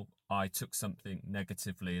how I took something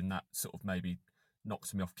negatively and that sort of maybe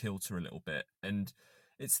knocked me off kilter a little bit. And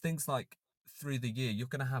it's things like through the year, you're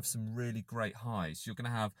going to have some really great highs. You're going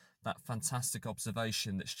to have that fantastic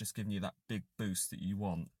observation that's just giving you that big boost that you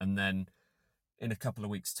want. And then in a couple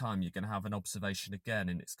of weeks' time, you're going to have an observation again,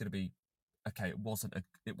 and it's going to be, okay, it wasn't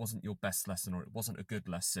your best lesson, or it wasn't a good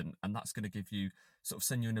lesson. And that's going to give you,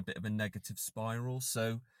 send you in a bit of a negative spiral.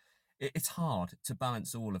 So it's hard to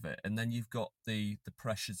balance all of it. And then you've got the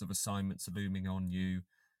pressures of assignments looming on you,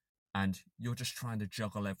 and you're just trying to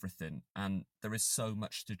juggle everything, and there is so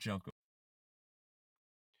much to juggle.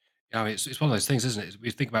 Yeah, it's one of those things, isn't it? We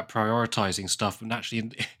think about prioritizing stuff, and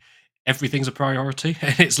actually, everything's a priority.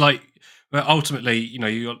 And it's like, well, ultimately,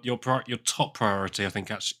 your top priority, I think,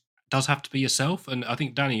 actually does have to be yourself. And I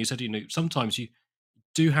think, Danie, you said, sometimes you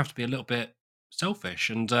do have to be a little bit selfish.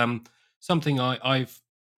 And something I've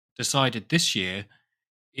decided this year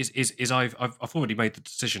is I've already made the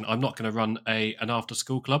decision. I'm not going to run an after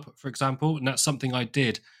school club, for example, and that's something I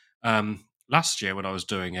did last year when I was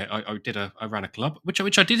doing it. I ran a club, which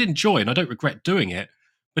I did enjoy, and I don't regret doing it.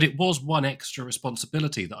 But it was one extra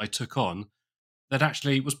responsibility that I took on that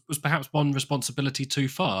actually was perhaps one responsibility too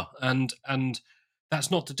far, and that's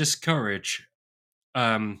not to discourage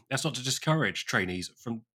trainees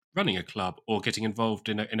from running a club or getting involved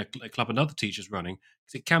in a club another teacher's running,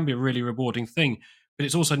 because it can be a really rewarding thing. But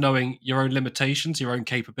it's also knowing your own limitations, your own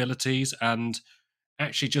capabilities, and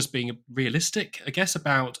actually just being realistic, I guess,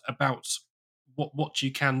 about what you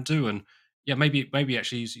can do. And yeah, maybe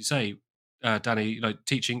actually, as you say, Danie,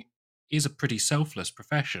 teaching is a pretty selfless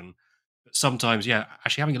profession, but sometimes, yeah,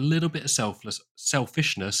 actually having a little bit of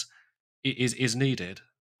selfishness is needed.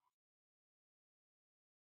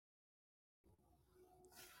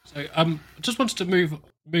 So I just wanted to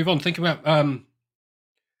move on, thinking about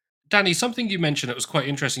Danie, something you mentioned that was quite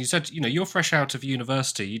interesting. You said, you're fresh out of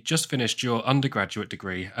university. You just finished your undergraduate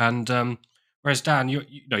degree, and whereas Dan,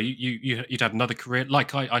 you'd had another career,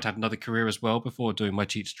 like I'd had another career as well before doing my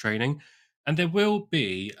teacher training. And there will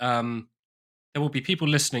be people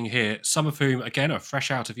listening here, some of whom again are fresh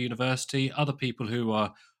out of university, other people who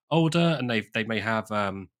are older, and they may have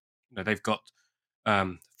they've got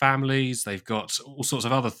families, they've got all sorts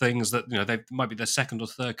of other things that they might be their second or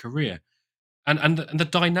third career. And the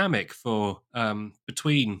dynamic for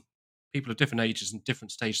between people of different ages and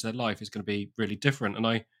different stages of their life is going to be really different. And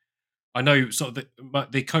I know sort of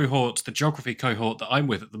the geography cohort that I'm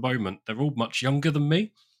with at the moment, they're all much younger than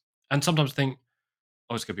me, and sometimes think,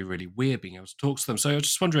 oh, it's going to be really weird being able to talk to them. So I was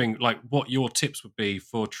just wondering, what your tips would be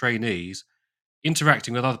for trainees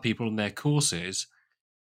interacting with other people in their courses,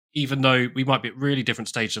 even though we might be at really different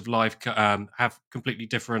stages of life, have completely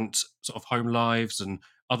different sort of home lives and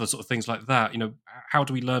other sort of things like that. How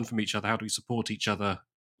do we learn from each other? How do we support each other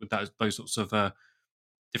with those sorts of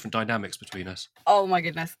different dynamics between us? Oh my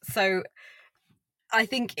goodness. So I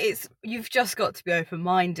think you've just got to be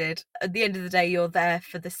open-minded. At the end of the day, you're there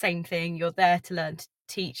for the same thing. You're there to learn, to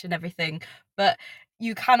teach and everything, but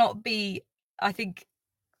you cannot be, I think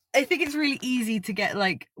it's really easy to get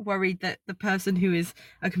worried that the person who is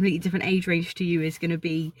a completely different age range to you is going to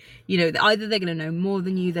be, either they're going to know more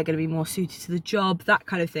than you, they're going to be more suited to the job, that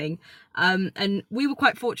kind of thing. And we were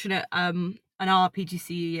quite fortunate in our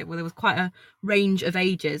PGCE where there was quite a range of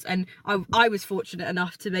ages, and I was fortunate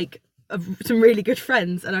enough to make some really good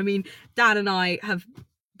friends. And I mean, Dan and I have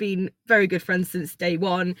been very good friends since day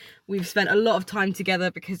one. We've spent a lot of time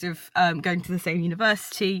together because of going to the same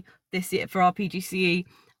university this year for our PGCE.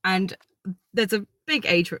 And there's a big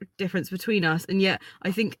age difference between us, and yet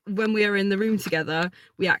I think when we are in the room together,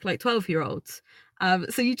 we act like 12-year-olds.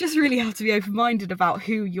 So you just really have to be open-minded about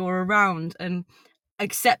who you're around and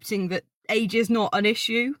accepting that age is not an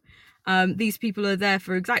issue. These people are there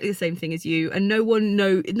for exactly the same thing as you, and no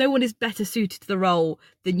one is better suited to the role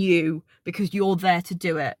than you because you're there to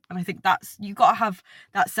do it. And I think that's, you've got to have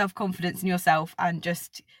that self-confidence in yourself and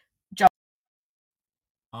just jump.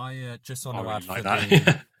 I just want I to really add like for that.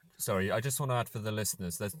 the sorry, I just want to add for the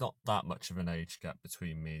listeners, there's not that much of an age gap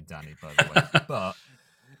between me and Danie, by the way. But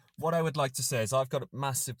what I would like to say is I've got a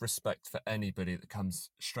massive respect for anybody that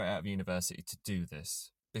comes straight out of university to do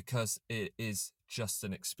this, because it is just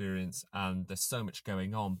an experience and there's so much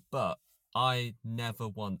going on. But I never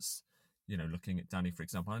once, looking at Danie, for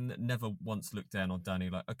example, never once looked down on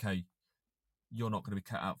Danie like, okay, you're not going to be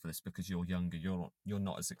cut out for this because you're younger, you're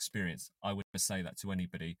not as experienced. I would never say that to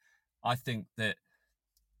anybody. I think that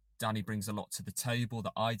Danie brings a lot to the table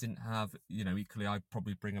that I didn't have. Equally, I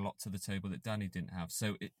probably bring a lot to the table that Danie didn't have.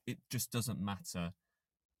 So it just doesn't matter.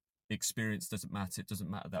 Experience doesn't matter. It doesn't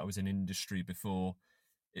matter that I was in industry before.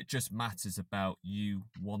 It just matters about you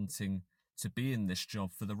wanting to be in this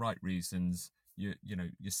job for the right reasons. You're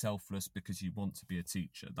selfless because you want to be a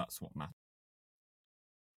teacher. That's what matters.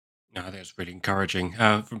 No, I think it's really encouraging.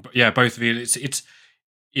 Both of you.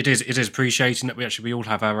 It is appreciating that we all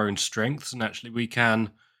have our own strengths, and actually we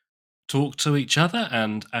can talk to each other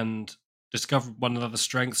and discover one another's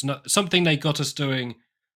strengths. Something they got us doing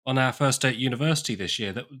on our first day at university this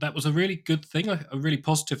year. That was a really good thing, a really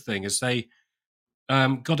positive thing, as they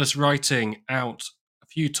got us writing out a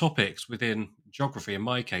few topics within geography, in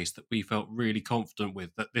my case, that we felt really confident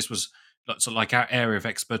with, that this was sort of like our area of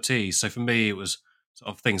expertise. So for me, it was sort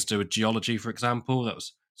of things to do with geology, for example. That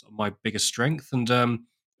was sort of my biggest strength. And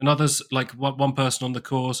others, like one person on the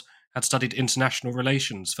course had studied international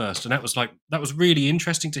relations first. And that was really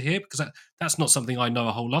interesting to hear, because that's not something I know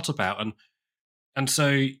a whole lot about. And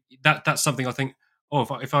so that's something I think,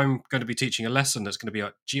 if I'm going to be teaching a lesson that's going to be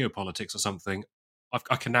like geopolitics or something,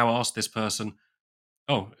 I can now ask this person,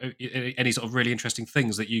 any sort of really interesting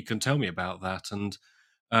things that you can tell me about that, and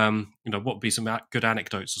what would be some good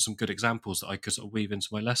anecdotes or some good examples that I could sort of weave into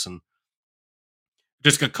my lesson.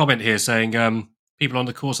 Just a comment here saying people on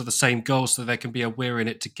the course have the same goals, so there can be a we're in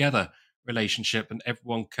it together relationship, and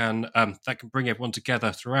everyone can that can bring everyone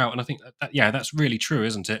together throughout. And I think that's really true,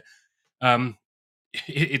 isn't it?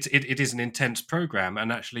 It is an intense program,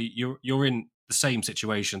 and actually you're in the same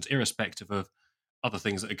situations irrespective of other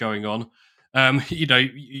things that are going on.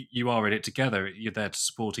 You are in it together. You're there to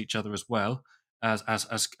support each other as well as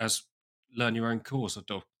learn your own course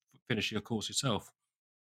or finish your course yourself.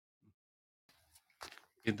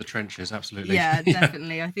 In the trenches, absolutely. Yeah,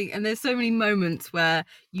 definitely. I think, and there's so many moments where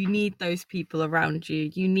you need those people around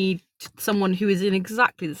you. You need someone who is in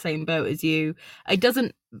exactly the same boat as you. It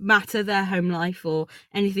doesn't matter their home life or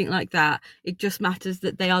anything like that. It just matters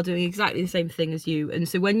that they are doing exactly the same thing as you. And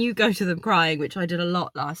so when you go to them crying, which I did a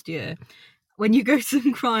lot last year, when you go to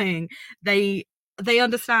them crying, they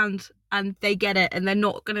understand and they get it, and they're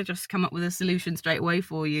not going to just come up with a solution straight away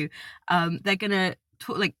for you. They're going to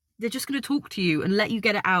they're just going to talk to you and let you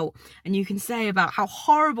get it out, and you can say about how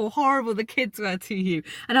horrible the kids were to you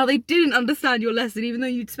and how they didn't understand your lesson even though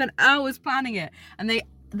you'd spent hours planning it, and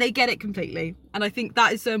they get it completely. And I think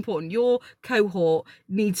that is so important. Your cohort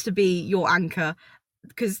needs to be your anchor,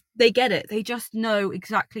 because they get it. They just know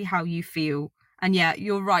exactly how you feel. And yeah,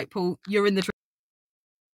 you're right, Paul, you're in the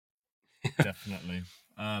Definitely.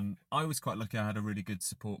 I was quite lucky. I had a really good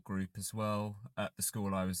support group as well at the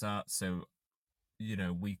school I was at. So,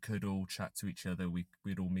 we could all chat to each other.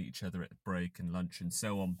 We'd all meet each other at break and lunch and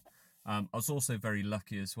so on. I was also very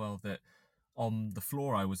lucky as well that on the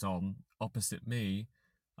floor I was on, opposite me,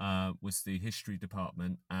 was the history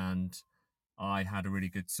department, and I had a really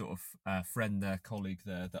good sort of friend there, colleague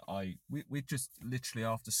there, that we'd just literally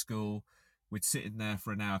after school, we'd sit in there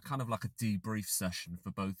for an hour, kind of like a debrief session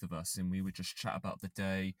for both of us, and we would just chat about the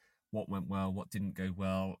day, what went well, what didn't go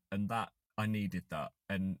well, and that, I needed that,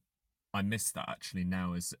 and I miss that actually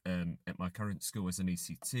now as at my current school as an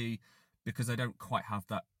ECT, because I don't quite have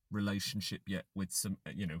that relationship yet with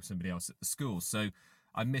somebody else at the school. So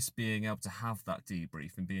I miss being able to have that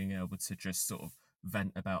debrief and being able to just sort of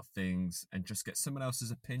vent about things and just get someone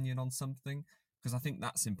else's opinion on something, because I think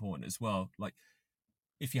that's important as well. Like,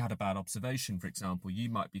 if you had a bad observation, for example, you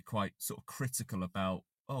might be quite sort of critical about,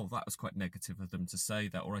 oh, that was quite negative of them to say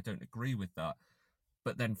that, or I don't agree with that.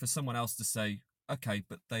 But then for someone else to say, okay,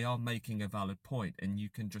 but they are making a valid point, and you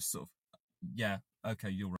can just sort of, yeah, okay,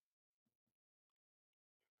 you're right.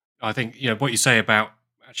 I think what you say about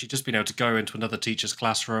actually just being able to go into another teacher's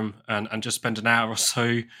classroom and just spend an hour or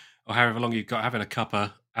so, or however long you've got, having a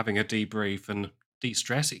cuppa, having a debrief and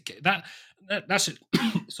de-stress. That's it.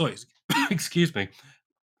 Sorry, excuse me.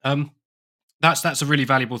 that's a really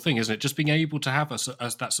valuable thing, isn't it? Just being able to have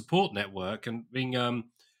as that support network, and being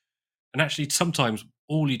and actually sometimes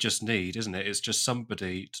all you just need, isn't it, is just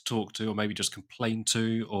somebody to talk to, or maybe just complain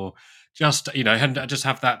to, or just and just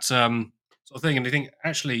have that sort of thing. And I think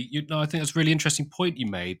actually, I think that's a really interesting point you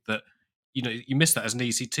made, that you miss that as an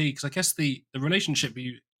ECT, because I guess the relationship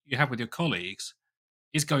you have with your colleagues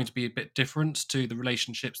is going to be a bit different to the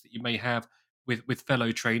relationships that you may have with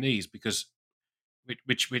fellow trainees, because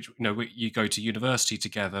you go to university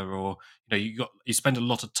together, or you spend a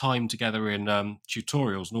lot of time together in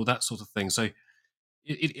tutorials and all that sort of thing. So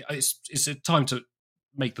it's a time to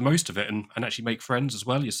make the most of it, and actually make friends as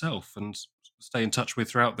well yourself, and stay in touch with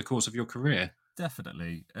throughout the course of your career.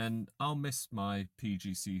 Definitely. And I'll miss my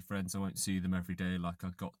PGC friends. I won't see them every day like I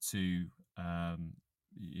got to,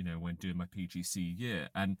 when doing my PGC year.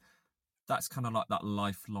 And that's kind of like that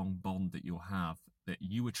lifelong bond that you'll have, that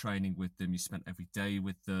you were training with them, you spent every day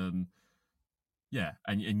with them. Yeah.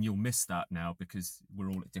 And you'll miss that now, because we're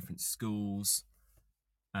all at different schools.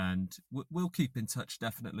 And we'll keep in touch,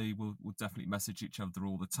 definitely. We'll definitely message each other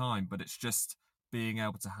all the time. But it's just being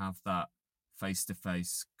able to have that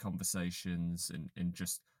face-to-face conversations, and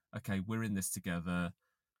just, okay, we're in this together.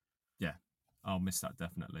 Yeah, I'll miss that,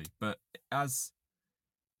 definitely. But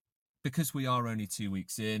because we are only 2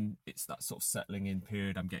 weeks in, it's that sort of settling in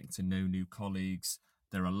period. I'm getting to know new colleagues.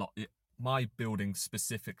 There are my building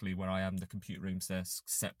specifically, where I am, the computer room's there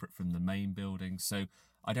separate from the main building, so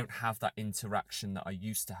I don't have that interaction that I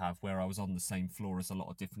used to have, where I was on the same floor as a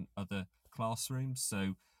lot of different other classrooms.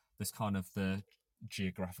 So there's kind of the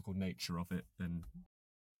geographical nature of it. And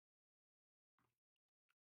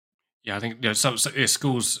Yeah, I think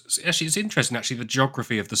schools. Actually, it's interesting. Actually, the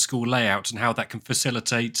geography of the school layout and how that can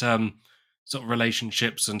facilitate sort of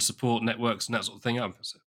relationships and support networks and that sort of thing.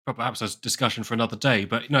 Perhaps a discussion for another day.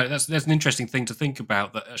 But there's an interesting thing to think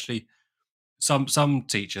about. That actually some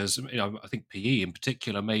teachers, I think PE in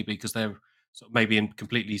particular, maybe because they're sort of maybe in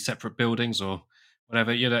completely separate buildings or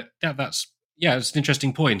whatever. It's an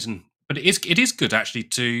interesting point. But it is good actually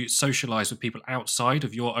to socialise with people outside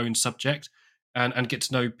of your own subject, and get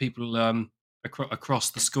to know people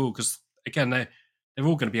across the school, because again they're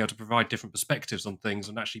all going to be able to provide different perspectives on things,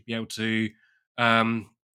 and actually be able to but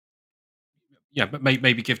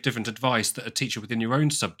maybe give different advice that a teacher within your own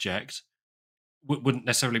subject wouldn't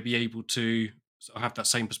necessarily be able to sort of have that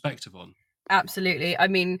same perspective on. Absolutely. I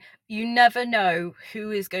mean, you never know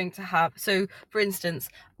who is going to have. So, for instance,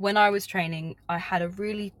 when I was training, I had a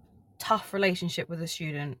really tough relationship with a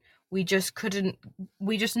student. We just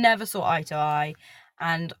never saw eye to eye.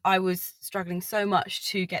 And I was struggling so much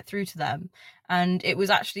to get through to them. And it was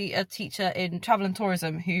actually a teacher in travel and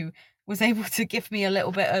tourism who was able to give me a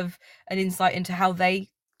little bit of an insight into how they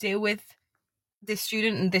deal with this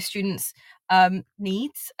student and this student's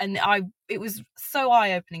needs. And it was so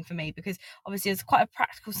eye-opening for me, because obviously it's quite a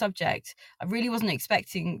practical subject. I really wasn't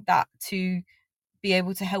expecting that to be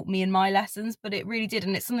able to help me in my lessons, but it really did.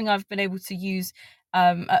 And it's something I've been able to use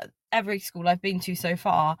at every school I've been to so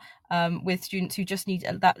far, with students who just need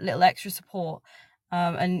that little extra support.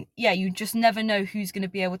 And yeah, you just never know who's going to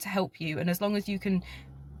be able to help you. And as long as you can,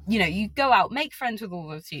 you go out, make friends with all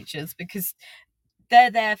those teachers, because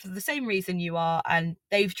they're there for the same reason you are, and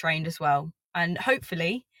they've trained as well. And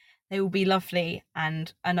hopefully they will be lovely,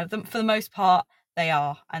 and for the most part they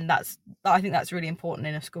are. And I think that's really important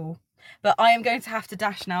in a school. But I am going to have to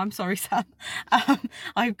dash now. I'm sorry, Sam.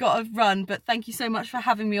 I've got to run, but thank you so much for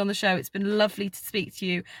having me on the show. It's been lovely to speak to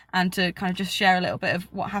you and to kind of just share a little bit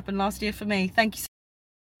of what happened last year for me. Thank you.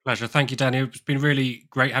 Pleasure. Thank you, Danie. It's been really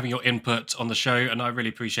great having your input on the show, and I really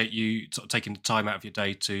appreciate you sort of taking the time out of your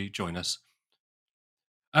day to join us.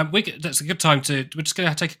 That's a good time we're just going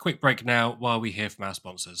to take a quick break now while we hear from our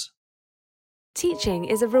sponsors. Teaching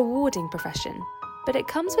is a rewarding profession, but it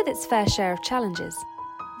comes with its fair share of challenges.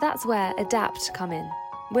 That's where ADAPT come in.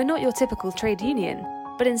 We're not your typical trade union,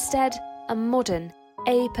 but instead a modern,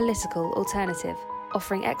 apolitical alternative,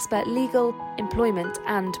 offering expert legal, employment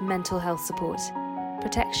and mental health support.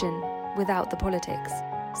 Protection without the politics.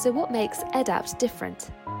 So what makes ADAPT different?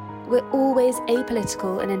 We're always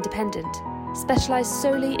apolitical and independent, specialised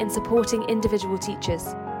solely in supporting individual teachers.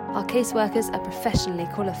 Our caseworkers are professionally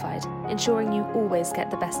qualified, ensuring you always get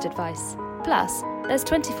the best advice. Plus, there's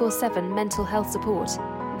 24/7 mental health support.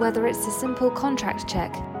 Whether it's a simple contract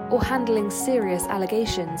check or handling serious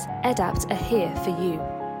allegations, ADAPT are here for you.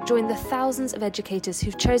 Join the thousands of educators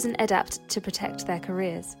who've chosen ADAPT to protect their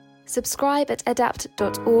careers. Subscribe at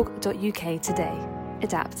adapt.org.uk today.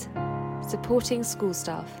 ADAPT. Supporting school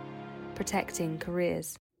staff. Protecting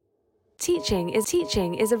careers. Teaching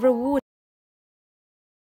is a reward.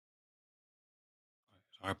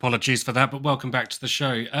 Our apologies for that, but welcome back to the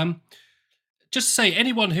show. Just to say,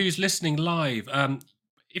 anyone who's listening live,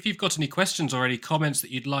 if you've got any questions or any comments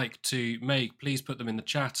that you'd like to make, please put them in the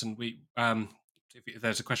chat. And if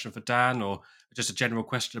there's a question for Dan or just a general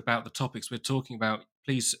question about the topics we're talking about,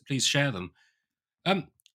 please share them.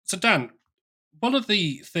 So Dan, one of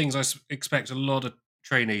the things expect a lot of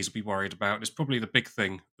trainees will be worried about is probably the big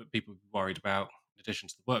thing that people will be worried about, in addition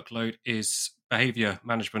to the workload, is behaviour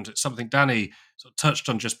management. It's something Danie sort of touched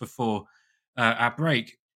on just before our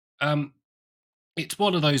break. It's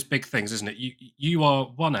one of those big things, isn't it? You are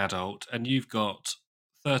one adult and you've got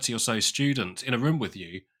 30 or so students in a room with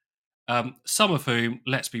you, some of whom,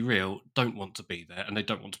 let's be real, don't want to be there and they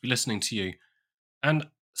don't want to be listening to you. And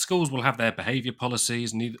schools will have their behaviour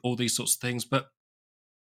policies and all these sorts of things, but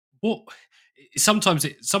what sometimes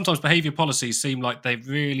behaviour policies seem like they're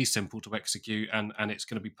really simple to execute and it's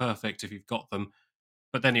going to be perfect if you've got them,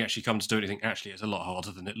 but then you actually come to do anything, actually it's a lot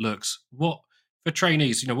harder than it looks. What for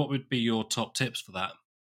trainees, what would be your top tips for that?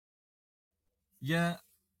 Yeah,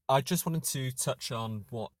 I just wanted to touch on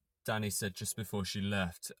what Danie said just before she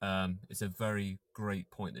left. It's a very great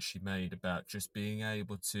point that she made about just being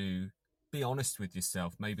able to be honest with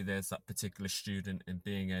yourself. Maybe there's that particular student and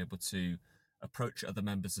being able to approach other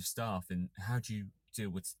members of staff and how do you deal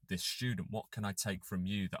with this student? What can I take from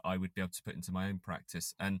you that I would be able to put into my own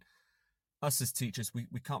practice? And us as teachers, we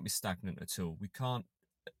can't be stagnant at all. We can't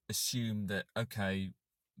assume that, okay,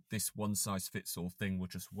 this one size fits all thing will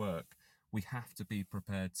just work. We have to be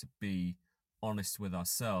prepared to be honest with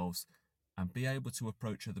ourselves and be able to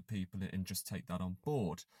approach other people and just take that on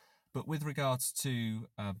board. But with regards to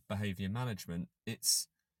behaviour management, it's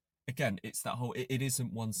that whole, it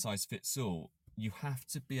isn't one size fits all. You have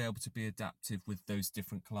to be able to be adaptive with those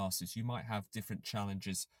different classes. You might have different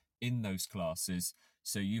challenges in those classes.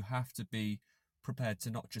 So you have to be prepared to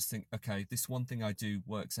not just think, okay, this one thing I do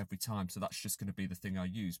works every time, so that's just going to be the thing I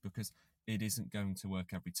use, because it isn't going to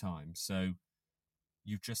work every time. So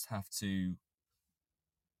you just have to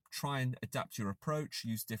try and adapt your approach,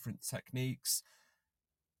 use different techniques,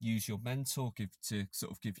 use your mentor to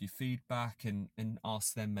sort of give you feedback and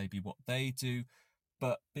ask them maybe what they do.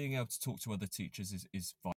 But being able to talk to other teachers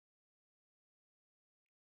is vital.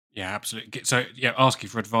 Yeah, absolutely. So, yeah, asking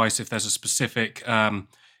for advice if there's a specific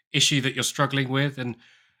issue that you're struggling with, and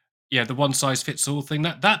yeah, the one size fits all thing.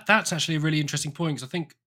 That's actually a really interesting point, because I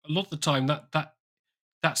think a lot of the time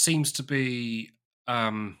that seems to be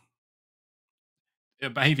a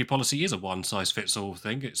behaviour policy is a one size fits all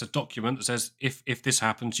thing. It's a document that says if this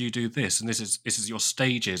happens, you do this, and this is your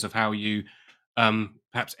stages of how you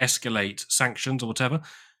perhaps escalate sanctions or whatever.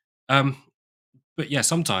 But yeah,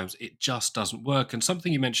 sometimes it just doesn't work. And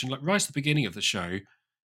something you mentioned, like right at the beginning of the show,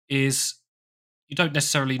 is you don't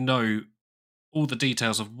necessarily know all the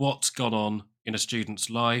details of what's gone on in a student's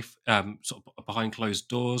life, sort of behind closed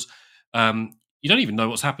doors. You don't even know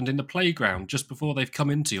what's happened in the playground just before they've come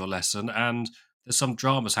into your lesson, and there's some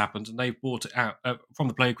dramas happened, and they've brought it out from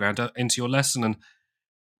the playground into your lesson,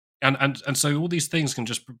 and so all these things can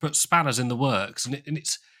just put spanners in the works,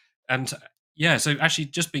 and yeah. So actually,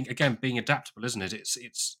 just being adaptable, isn't it?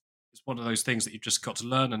 It's one of those things that you've just got to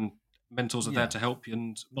learn, and mentors are there to help you,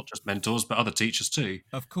 and not just mentors, but other teachers too.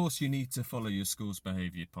 Of course, you need to follow your school's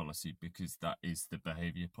behaviour policy, because that is the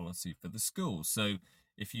behaviour policy for the school. So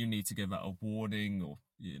if you need to give out a warning or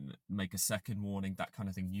make a second warning, that kind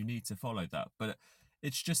of thing, you need to follow that. But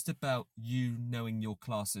it's just about you knowing your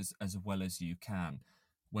classes as well as you can,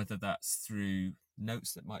 whether that's through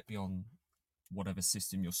notes that might be on whatever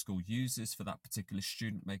system your school uses for that particular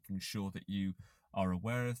student, making sure that you are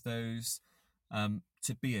aware of those,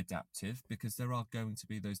 to be adaptive, because there are going to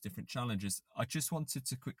be those different challenges. I just wanted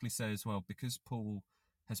to quickly say as well, because Paul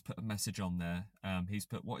has put a message on there, he's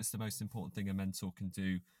put, what is the most important thing a mentor can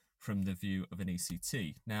do from the view of an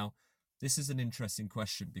ECT? Now, this is an interesting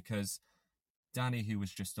question, because Danie, who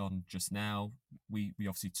was just on just now, we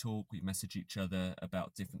obviously talk, we message each other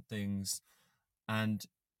about different things, and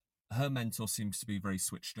her mentor seems to be very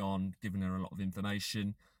switched on, giving her a lot of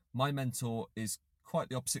information. My mentor is quite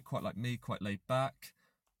the opposite, quite like me, quite laid back,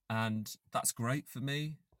 and that's great for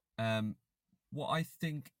me. What I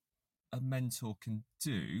think a mentor can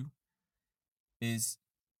do is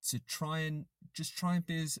to try and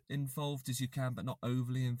be as involved as you can, but not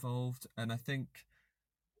overly involved. And I think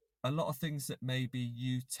a lot of things that maybe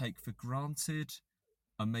you take for granted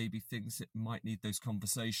are maybe things that might need those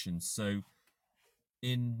conversations. So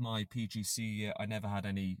in my PGCE year, I never had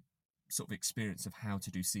any sort of experience of how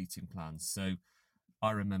to do seating plans. So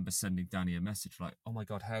I remember sending Danie a message like, oh my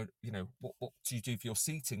God, how, what do you do for your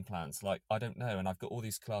seating plans? Like, I don't know. And I've got all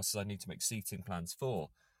these classes I need to make seating plans for.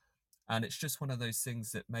 And it's just one of those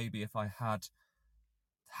things that maybe if I had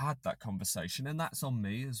that conversation, and that's on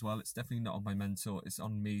me as well, it's definitely not on my mentor, it's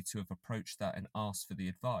on me to have approached that and asked for the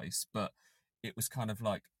advice. But it was kind of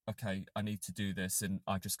like, okay, I need to do this, and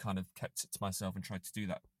I just kind of kept it to myself and tried to do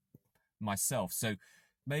that myself. So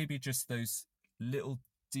maybe just those little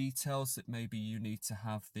details that maybe you need to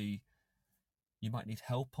have you might need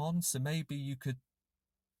help on. So maybe you could,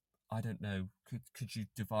 I don't know, could you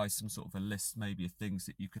devise some sort of a list maybe of things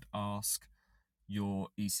that you could ask your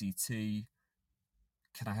ECT?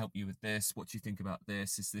 Can I help you with this? What do you think about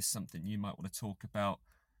this? Is this something you might want to talk about?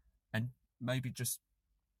 And maybe just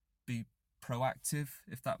be proactive,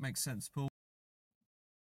 if that makes sense, Paul.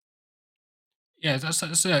 Yeah,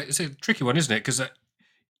 it's a tricky one, isn't it? Because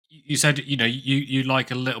you said you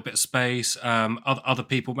like a little bit of space. Other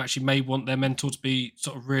people actually may want their mentor to be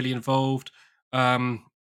sort of really involved, and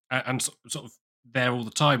sort of there all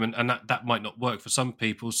the time, and that might not work for some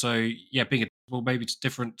people. So yeah, being adaptable maybe to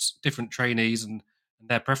different trainees and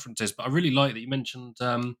their preferences. But I really like that you mentioned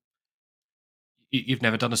you've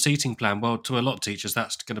never done a seating plan. Well, to a lot of teachers,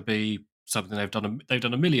 that's going to be something they've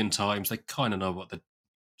done a million times. They kind of know what the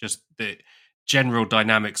general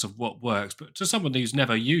dynamics of what works. But to someone who's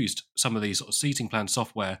never used some of these sort of seating plan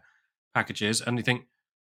software packages, and you think,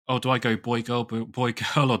 oh, do I go boy girl,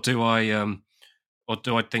 or do I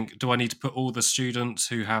need to put all the students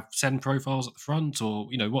who have send profiles at the front, or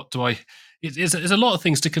what do I? There's a lot of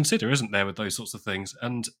things to consider, isn't there, with those sorts of things,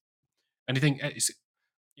 and you think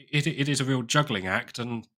it is a real juggling act,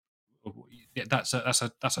 and yeah, there's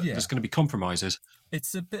going to be compromises.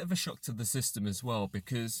 It's a bit of a shock to the system as well,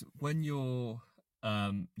 because when your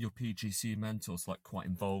PGC mentor's like quite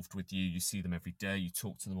involved with you, you see them every day, you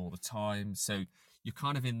talk to them all the time, so you're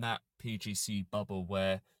kind of in that PGC bubble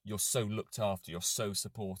where you're so looked after, you're so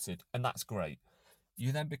supported, and that's great.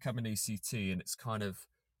 You then become an ECT, and it's kind of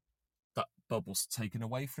that bubble's taken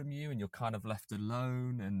away from you, and you're kind of left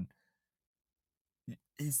alone. And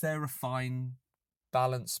is there a fine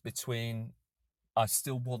balance between, I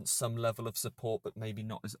still want some level of support, but maybe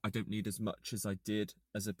not I don't need as much as I did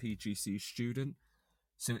as a PGC student?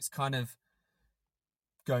 So it's kind of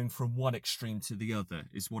going from one extreme to the other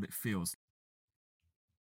is what it feels.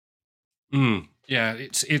 Yeah,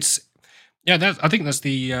 I think that's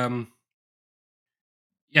the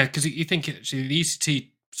because you think actually the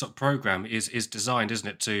ECT sort of program is designed, isn't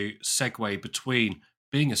it, to segue between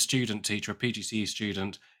being a student teacher, a PGCE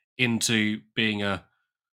student, into being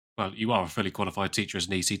you are a fully qualified teacher as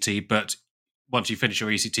an ECT, but once you finish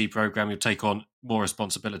your ECT program, you'll take on more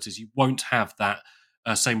responsibilities. You won't have that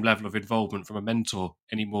same level of involvement from a mentor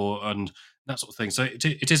anymore, and that sort of thing. So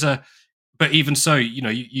it is but even so,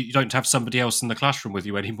 you don't have somebody else in the classroom with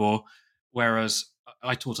you anymore. Whereas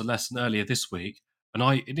I taught a lesson earlier this week,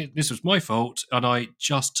 and this was my fault, and I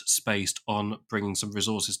just spaced on bringing some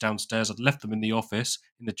resources downstairs. I'd left them in the office,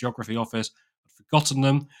 in the geography office. I'd forgotten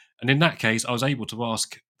them, and in that case, I was able to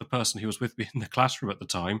ask the person who was with me in the classroom at the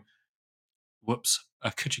time, "Whoops,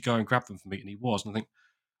 could you go and grab them for me?" And he was, and I think,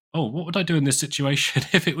 oh, what would I do in this situation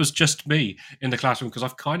if it was just me in the classroom? Because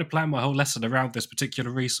I've kind of planned my whole lesson around this particular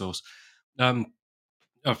resource.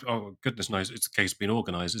 Goodness knows, it's a case of being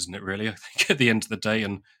organised, isn't it? Really, I think at the end of the day,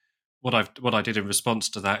 and what I did in response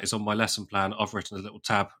to that is on my lesson plan, I've written a little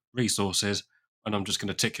tab resources, and I'm just going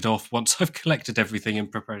to tick it off once I've collected everything in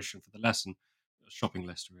preparation for the lesson. A shopping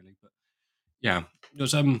list, really, but yeah, it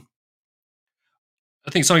was I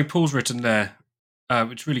think something Paul's written there,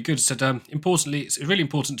 which is really good. Said, importantly, it's really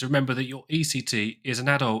important to remember that your ECT is an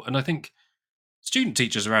adult, and I think student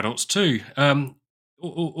teachers are adults too.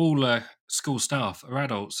 All school staff are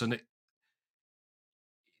adults, and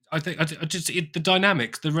the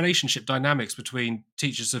dynamics, the relationship dynamics between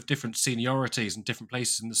teachers of different seniorities and different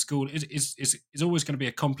places in the school is always going to be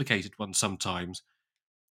a complicated one sometimes.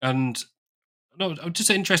 And no, I'm just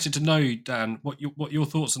interested to know, Dan, what your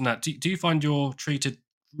thoughts on that. Do you find you're treated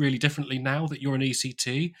really differently now that you're an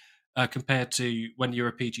ECT compared to when you're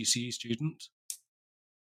a PGCE student?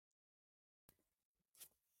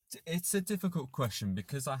 It's a difficult question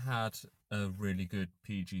because I had a really good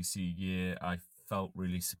PGC year. I felt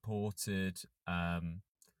really supported.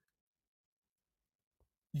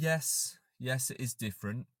 Yes, it is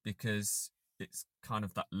different because it's kind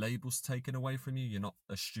of that label's taken away from you. You're not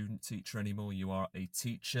a student teacher anymore. You are a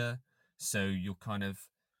teacher. So you're kind of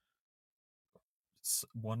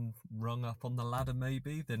one rung up on the ladder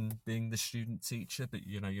maybe than being the student teacher, but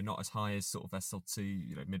you're not as high as sort of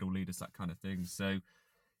SLT, middle leaders, that kind of thing. So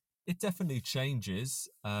it definitely changes.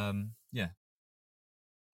 Yeah,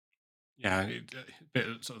 a bit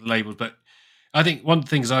sort of labelled, but I think one of the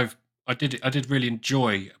things I did really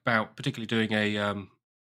enjoy about particularly doing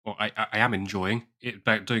or I am enjoying it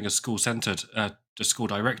about doing a school-centered, the school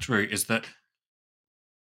director route, is that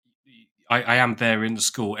I am there in the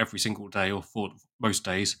school every single day, or for most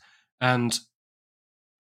days, and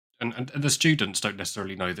and the students don't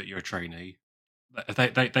necessarily know that you're a trainee.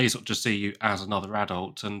 They sort of just see you as another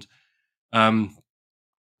adult, um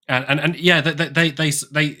and yeah,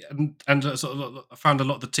 and sort of I found a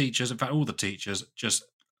lot of the teachers, in fact, all the teachers, just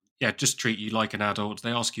treat you like an adult.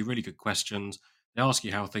 They ask you really good questions. They ask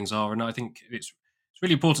you how things are, and I think it's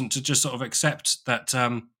really important to just sort of accept that.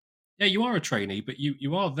 Yeah, you are a trainee, but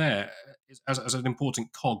you are there as an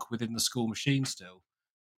important cog within the school machine still.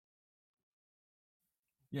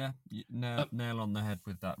 Yeah, Uh, nail on the head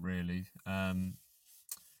with that. Really,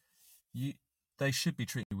 you they should be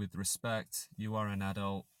treated with respect. You are an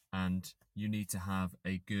adult, and you need to have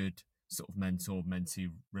a good sort of mentor-mentee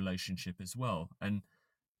relationship as well. And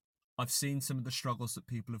I've seen some of the struggles that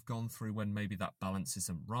people have gone through when maybe that balance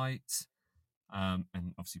isn't right. And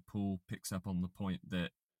obviously, Paul picks up on the point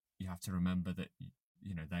that you have to remember that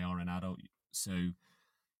they are an adult. So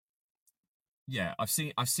yeah, I've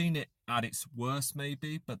seen it at its worst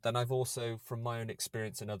maybe, but then I've also, from my own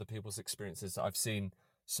experience and other people's experiences, I've seen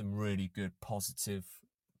some really good positive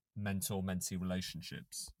mentor-mentee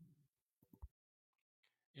relationships.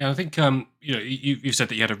 yeah, I think you've said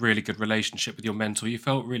that you had a really good relationship with your mentor. You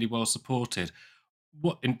felt really well supported.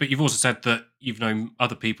 But you've also said that you've known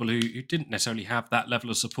other people who didn't necessarily have that level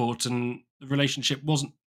of support, and the relationship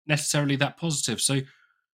wasn't necessarily that positive. So,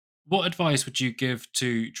 what advice would you give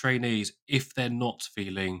to trainees if they're not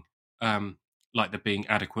feeling like they're being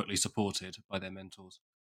adequately supported by their mentors?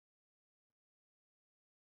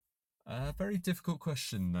 Very difficult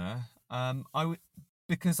question there. I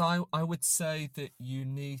would say that you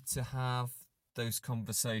need to have those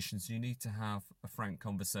conversations. You need to have a frank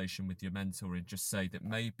conversation with your mentor and just say that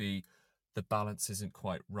maybe the balance isn't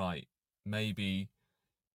quite right. Maybe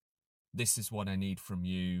this is what I need from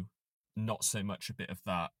you, not so much a bit of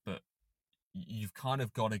that, but you've kind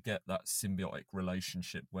of got to get that symbiotic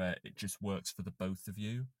relationship where it just works for the both of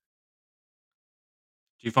you.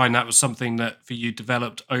 Do you find that was something that for you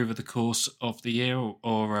developed over the course of the year,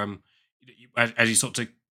 as you sort of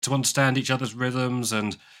to understand each other's rhythms,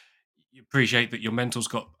 and you appreciate that your mentor's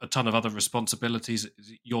got a ton of other responsibilities?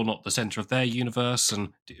 You're not the center of their universe, and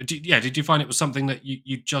did you find it was something that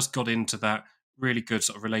you just got into that really good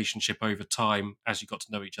sort of relationship over time as you got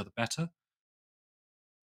to know each other better?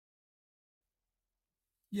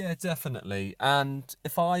 Yeah, definitely. And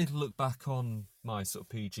if I look back on my sort of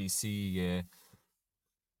PGCE year,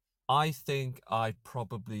 I think I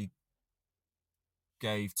probably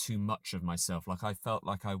gave too much of myself. Like I felt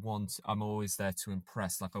like I'm always there to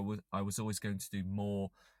impress. Like I was always going to do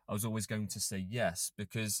more. I was always going to say yes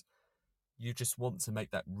because you just want to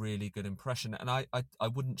make that really good impression. And I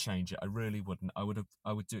wouldn't change it. I really wouldn't. I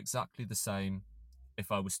would do exactly the same if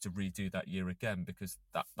I was to redo that year again, because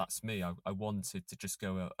that's me. I wanted to just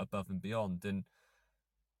go above and beyond. And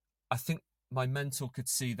I think my mentor could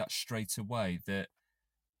see that straight away, that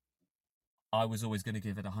I was always going to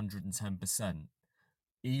give it 110%.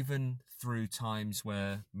 Even through times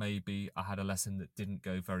where maybe I had a lesson that didn't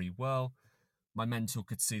go very well, my mentor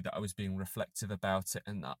could see that I was being reflective about it,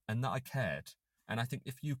 and that I cared. And I think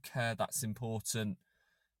if you care, that's important.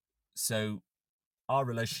 So our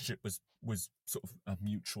relationship was sort of a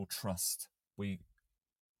mutual trust.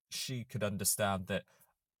 She could understand that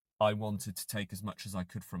I wanted to take as much as I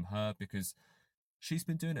could from her because she's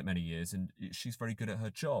been doing it many years and she's very good at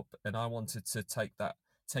her job. And I wanted to take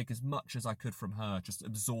as much as I could from her, just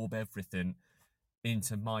absorb everything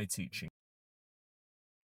into my teaching.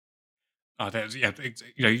 Oh,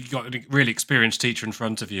 you've got a really experienced teacher in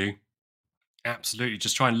front of you. Absolutely,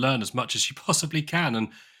 just try and learn as much as you possibly can, and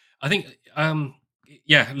I think,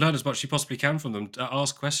 learn as much as you possibly can from them.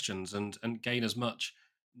 Ask questions and gain as much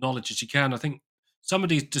knowledge as you can. I think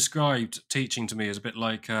somebody described teaching to me as a bit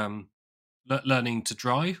like learning to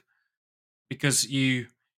drive, because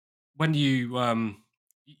when you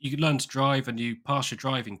learn to drive and you pass your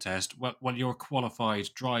driving test, well, when you're a qualified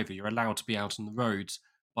driver, you're allowed to be out on the roads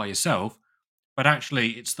by yourself. But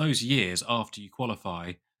actually, it's those years after you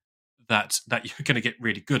qualify that you're going to get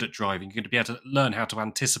really good at driving. You're going to be able to learn how to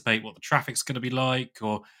anticipate what the traffic's going to be like,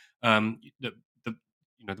 or the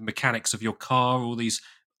the mechanics of your car, all these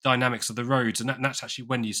dynamics of the roads, and that's actually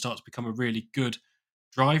when you start to become a really good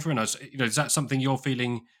driver. And is that something you're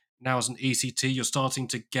feeling now as an ECT? You're starting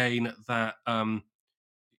to gain that,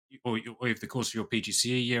 or over the course of your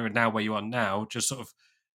PGCE year, and now where you are now, just sort of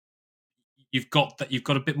you've got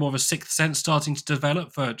a bit more of a sixth sense starting to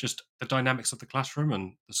develop for just the dynamics of the classroom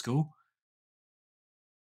and the school.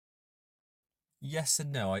 Yes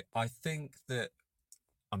and no. I think that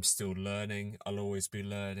I'm still learning. I'll always be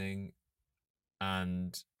learning,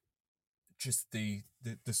 and just the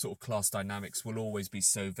sort of class dynamics will always be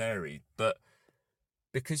so varied. But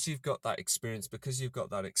because you've got that experience, because you've got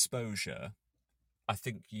that exposure, I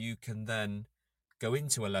think you can then go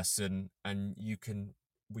into a lesson and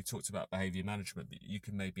we talked about behaviour management, that you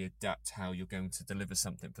can maybe adapt how you're going to deliver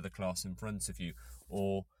something for the class in front of you,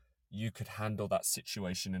 or you could handle that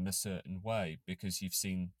situation in a certain way because you've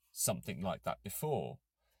seen something like that before.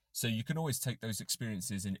 So you can always take those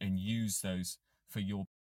experiences and use those for your.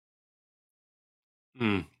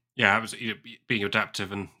 Yeah, I was being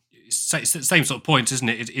adaptive, and it's the same sort of point, isn't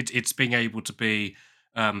it? It's being able to be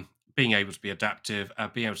adaptive,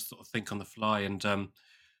 being able to sort of think on the fly, and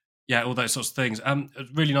yeah, all those sorts of things.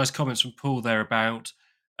 Really nice comments from Paul there about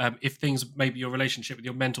if things, maybe your relationship with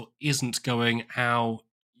your mentor isn't going how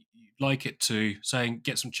you'd like it to, saying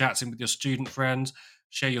get some chats in with your student friends,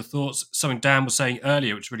 share your thoughts. Something Dan was saying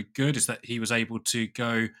earlier, which is really good, is that he was able to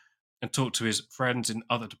go and talk to his friends in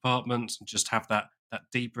other departments and just have that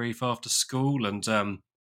debrief after school, and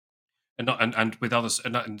with others,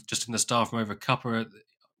 and just in the staff room over a cuppa at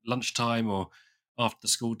lunchtime or after the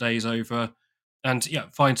school day's over, and yeah,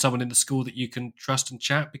 find someone in the school that you can trust and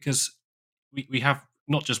chat, because we have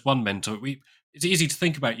not just one mentor. It's easy to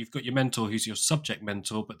think about, you've got your mentor who's your subject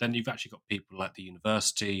mentor, but then you've actually got people like the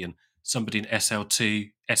university and somebody in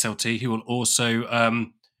SLT who will also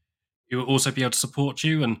be able to support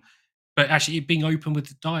you, and but actually being open with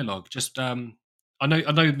the dialogue. Just I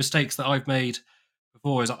know mistakes that I've made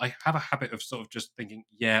before is I have a habit of sort of just thinking,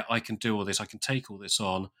 yeah, I can do all this, I can take all this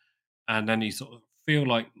on, and then you sort of feel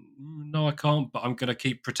like, no, I can't, but I'm going to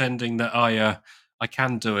keep pretending that I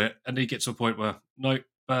can do it, and then you get to a point where no,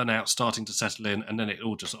 burnout starting to settle in, and then it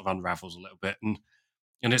all just sort of unravels a little bit, and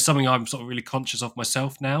it's something I'm sort of really conscious of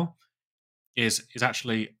myself now, is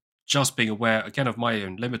actually just being aware again of my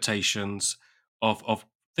own limitations, of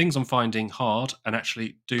things I'm finding hard, and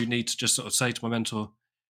actually do need to just sort of say to my mentor,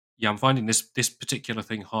 yeah, I'm finding this particular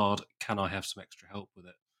thing hard. Can I have some extra help with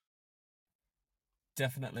it?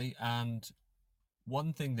 Definitely. And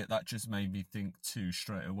one thing that just made me think too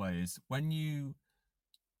straight away is when you,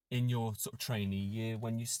 in your sort of trainee year,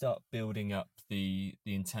 when you start building up the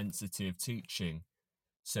intensity of teaching,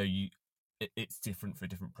 so it's different for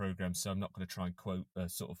different programs. So I'm not going to try and quote a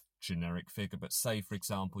sort of generic figure, but say for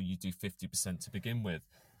example you do 50% to begin with,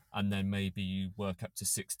 and then maybe you work up to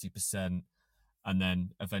 60%, and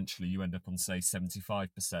then eventually you end up on say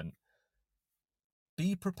 75%.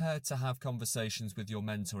 Be prepared to have conversations with your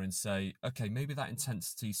mentor and say, okay, maybe that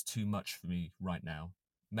intensity is too much for me right now.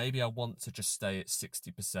 Maybe I want to just stay at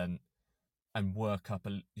 60% and work up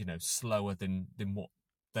slower than what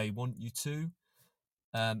they want you to.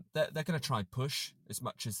 They're going to try and push as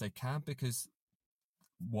much as they can because,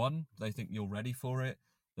 one, they think you're ready for it.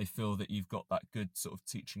 They feel that you've got that good sort of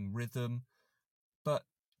teaching rhythm. But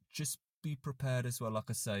just be prepared as well, like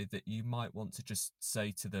I say, that you might want to just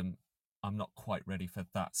say to them, I'm not quite ready for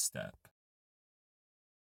that step.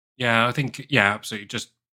 Yeah, I think, yeah, absolutely.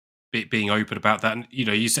 Just being open about that, and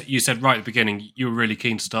you said right at the beginning you were really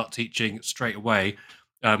keen to start teaching straight away.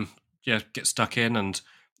 Um, yeah, get stuck in, and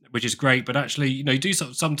which is great. But actually, you do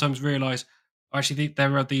sometimes realize, actually,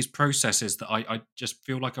 there are these processes that I just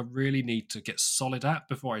feel like I really need to get solid at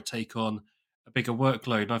before I take on a bigger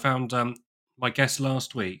workload. And I found my guest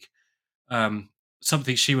last week. Um,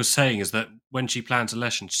 Something she was saying is that when she plans a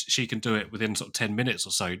lesson, she can do it within sort of 10 minutes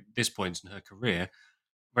or so. This point in her career.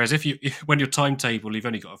 Whereas when your timetable, you've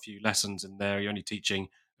only got a few lessons in there, you're only teaching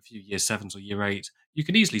a few year sevens or year eight, you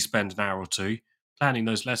can easily spend an hour or two planning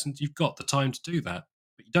those lessons. You've got the time to do that,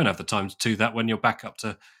 but you don't have the time to do that when you're back up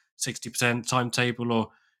to 60% timetable or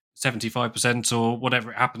 75% or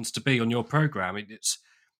whatever it happens to be on your program.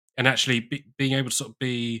 And actually being able to sort of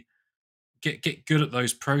get good at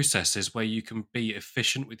those processes where you can be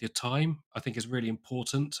efficient with your time, I think is really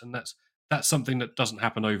important, and that's something that doesn't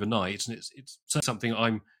happen overnight, and it's something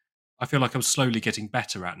I feel like I'm slowly getting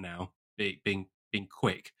better at now, being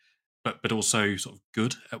quick, but also sort of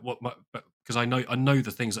good at but because I know the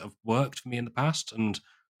things that have worked for me in the past and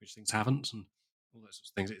which things haven't, and all those sorts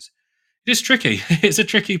of things. It is tricky. It's a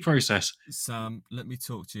tricky process. Sam, let me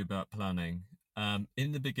talk to you about planning.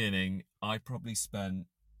 In the beginning, I probably spent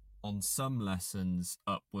on some lessons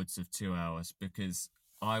upwards of 2 hours because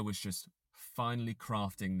I was just finally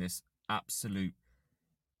crafting this absolute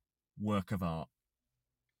work of art.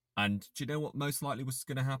 And do you know what most likely was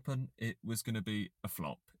going to happen? It was going to be a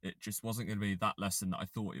flop. It just wasn't going to be that lesson that I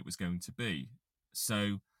thought it was going to be.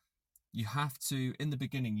 So you have to, in the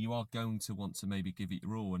beginning, you are going to want to maybe give it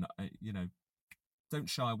your all. And, don't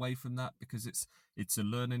shy away from that, because it's a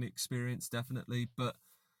learning experience, definitely. But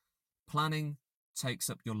planning takes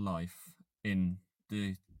up your life in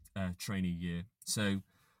the trainee year. So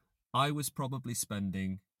I was probably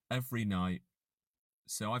spending every night,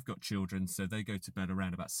 so I've got children, so they go to bed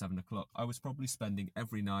around about 7 o'clock. I was probably spending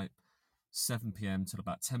every night 7 p.m. till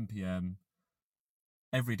about 10 p.m.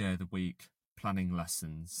 every day of the week planning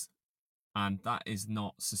lessons. And that is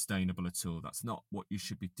not sustainable at all. That's not what you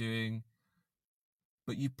should be doing.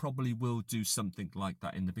 But you probably will do something like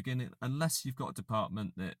that in the beginning, unless you've got a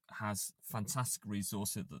department that has fantastic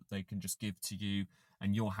resources that they can just give to you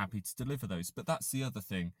and you're happy to deliver those. But that's the other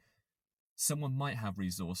thing. Someone might have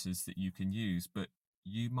resources that you can use, but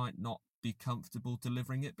you might not be comfortable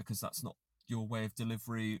delivering it because that's not your way of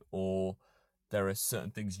delivery, or there are certain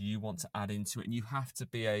things you want to add into it, and you have to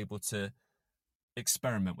be able to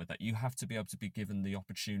experiment with that. You have to be able to be given the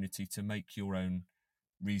opportunity to make your own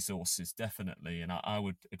resources, definitely, and I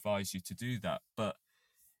would advise you to do that. But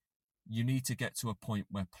you need to get to a point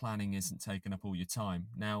where planning isn't taking up all your time.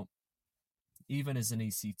 Now, even as an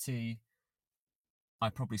ECT, I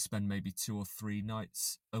probably spend maybe 2 or 3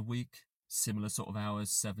 nights a week, similar sort of hours,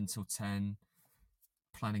 7 till 10,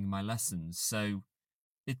 planning my lessons. So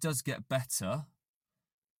it does get better,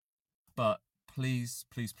 but please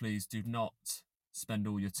do not spend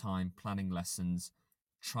all your time planning lessons,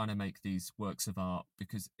 trying to make these works of art,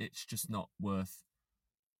 because it's just not worth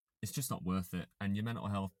it, and your mental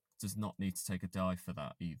health does not need to take a dive for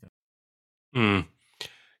that either.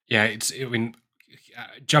 Yeah, I mean,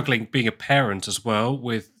 juggling being a parent as well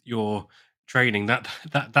with your training, that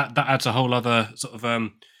adds a whole other sort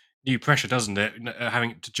of new pressure, doesn't it?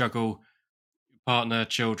 Having to juggle partner,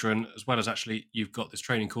 children, as well as actually you've got this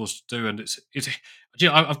training course to do, and it's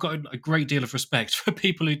I've got a great deal of respect for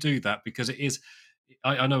people who do that, because it is.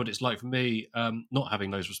 I know what it's like for me, not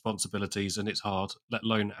having those responsibilities, and it's hard, let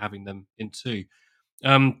alone having them in too.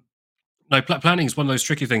 No, planning is one of those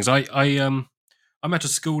tricky things. I'm at a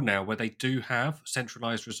school now where they do have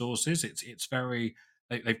centralized resources. It's very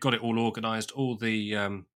they've got it all organized, all the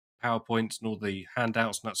PowerPoints and all the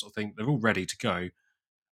handouts and that sort of thing. They're all ready to go,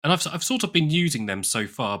 and I've sort of been using them so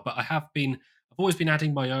far. But I've always been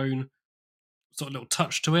adding my own sort of little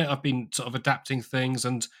touch to it. I've been sort of adapting things,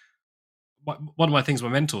 and one of my things my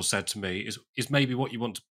mentor said to me is maybe what you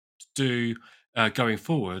want to do going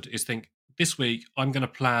forward is think, this week I'm going to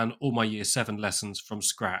plan all my year 7 lessons from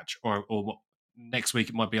scratch, or next week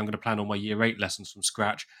it might be I'm going to plan all my year 8 lessons from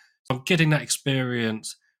scratch. So I'm getting that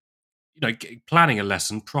experience, planning a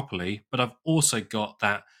lesson properly, but I've also got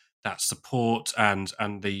that support and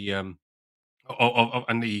the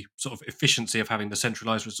and the sort of efficiency of having the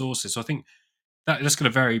centralized resources. So I think that's going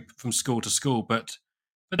to vary from school to school, but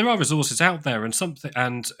there are resources out there, and something,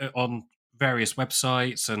 and on various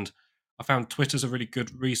websites, and I found Twitter's a really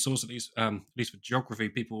good resource, at least for geography.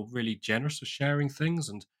 People are really generous with sharing things,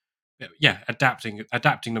 and adapting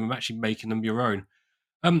them and actually making them your own.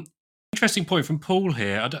 Interesting point from Paul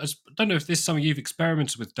here. I don't know if this is something you've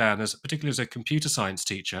experimented with, Dan, particularly as a computer science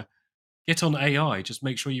teacher. Get on AI, just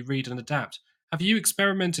make sure you read and adapt. Have you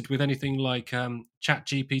experimented with anything like Chat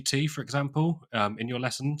GPT, for example, in your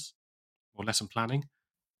lessons or lesson planning?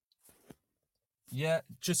 Yeah,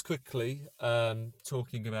 just quickly,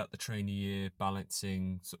 talking about the trainee year,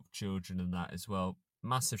 balancing sort of children and that as well.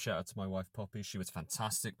 Massive shout out to my wife Poppy. She was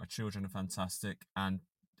fantastic. My children are fantastic, and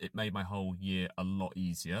it made my whole year a lot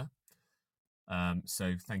easier.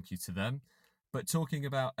 So thank you to them. But talking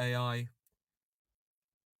about AI,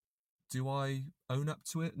 do I own up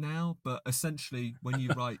to it now? But essentially, when you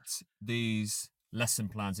write these lesson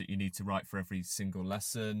plans that you need to write for every single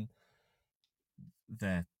lesson,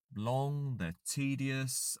 they're long, they're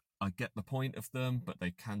tedious. I get the point of them, but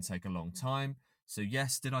they can take a long time. So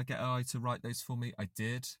yes, did I get AI to write those for me? I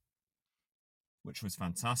did, which was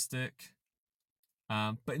fantastic.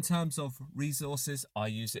 But in terms of resources, I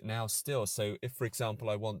use it now still. So if, for example,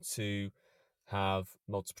 I want to have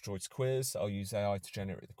multiple choice quiz, I'll use AI to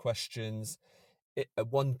generate the questions.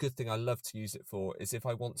 One good thing I love to use it for is if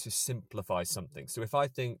I want to simplify something. So if I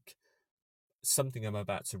think something I'm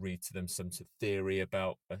about to read to them, some sort of theory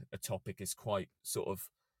about a topic is quite sort of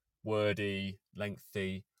wordy,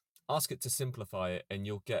 lengthy, ask it to simplify it, and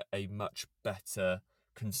you'll get a much better,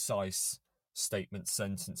 concise statement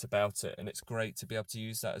sentence about it. And it's great to be able to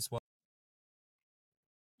use that as well.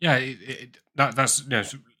 Yeah, that's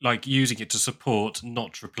like using it to support,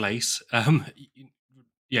 not replace.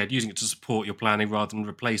 Using it to support your planning rather than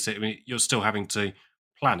replace it. I mean, you're still having to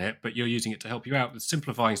plan it, but you're using it to help you out with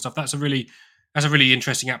simplifying stuff. That's a really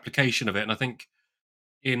interesting application of it. And I think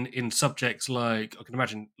in subjects like, I can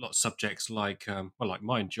imagine lots of subjects like like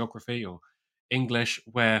mine, geography, or English,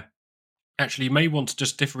 where actually you may want to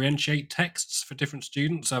just differentiate texts for different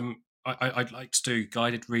students. I'd like to do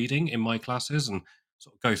guided reading in my classes and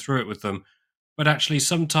sort of go through it with them. But actually,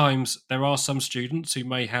 sometimes there are some students who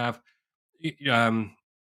may have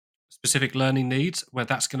specific learning needs where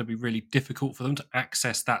that's going to be really difficult for them to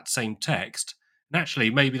access that same text. And actually,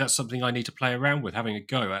 maybe that's something I need to play around with, having a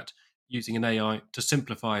go at using an AI to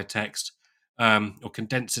simplify a text or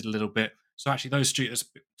condense it a little bit. So actually, those students,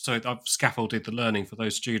 so I've scaffolded the learning for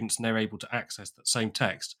those students, and they're able to access that same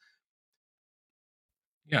text.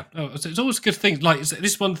 Yeah, it's always a good thing. Like this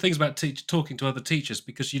is one of the things about talking to other teachers,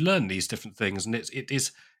 because you learn these different things, and it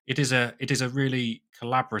is a really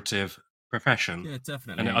collaborative profession. Yeah,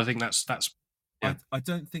 definitely. And I think that's yeah. I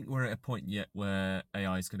don't think we're at a point yet where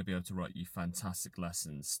AI is going to be able to write you fantastic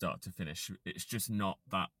lessons start to finish. It's just not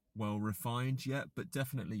that well refined yet, but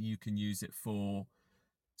definitely you can use it for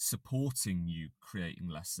supporting you creating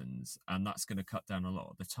lessons, and that's going to cut down a lot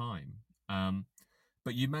of the time.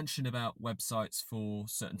 But you mentioned about websites for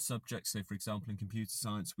certain subjects. So, for example, in computer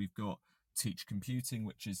science, we've got Teach Computing,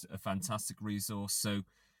 which is a fantastic resource. So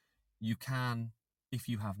you can, if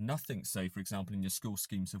you have nothing, say, for example, in your school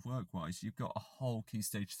schemes of work-wise, you've got a whole Key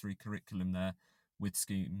Stage 3 curriculum there with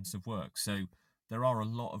schemes of work. So there are a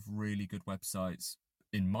lot of really good websites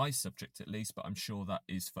in my subject, at least, but I'm sure that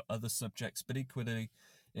is for other subjects. But equally,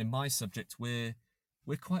 in my subject, we're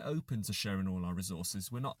quite open to sharing all our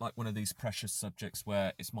resources. We're not like one of these precious subjects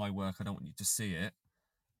where it's my work, I don't want you to see it.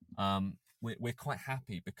 We're quite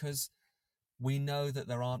happy because we know that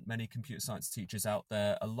there aren't many computer science teachers out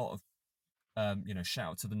there. A lot of shout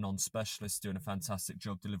out to the non-specialists doing a fantastic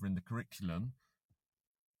job delivering the curriculum.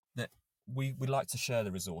 That we like to share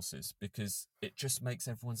the resources because it just makes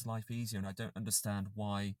everyone's life easier, and I don't understand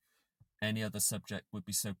why any other subject would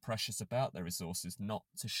be so precious about their resources not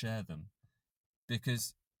to share them.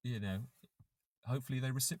 Because, hopefully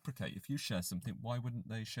they reciprocate. If you share something, why wouldn't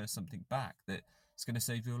they share something back that's going to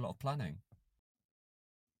save you a lot of planning?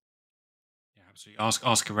 Yeah, absolutely.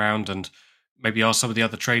 Ask around, and maybe ask some of the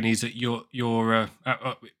other trainees at your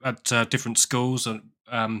at different schools, and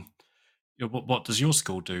what does your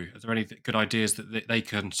school do? Are there any good ideas that they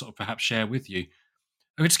can sort of perhaps share with you?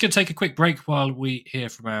 We're just going to take a quick break while we hear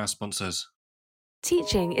from our sponsors.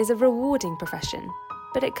 Teaching is a rewarding profession,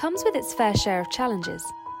 but it comes with its fair share of challenges.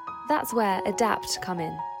 That's where ADAPT come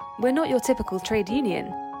in. We're not your typical trade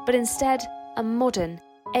union, but instead a modern,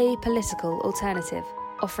 apolitical alternative,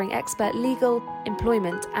 offering expert legal,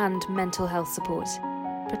 employment and mental health support.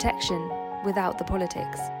 Protection without the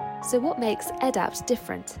politics. So what makes ADAPT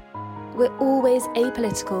different? We're always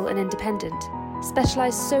apolitical and independent,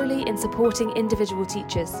 specialised solely in supporting individual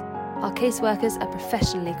teachers. Our caseworkers are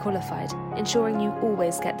professionally qualified, ensuring you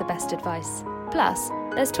always get the best advice. Plus,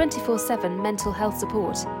 there's 24/7 mental health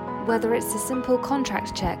support. Whether it's a simple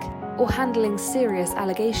contract check or handling serious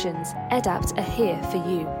allegations, ADAPT are here for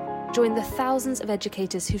you. Join the thousands of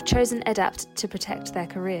educators who've chosen ADAPT to protect their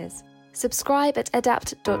careers. Subscribe at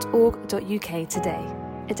adapt.org.uk today.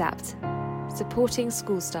 ADAPT. Supporting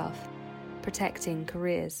school staff. Protecting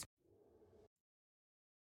careers.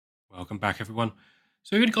 Welcome back, everyone.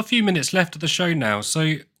 So we've only got a few minutes left of the show now.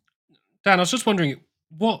 So, Dan, I was just wondering,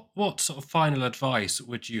 what sort of final advice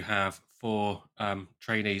would you have for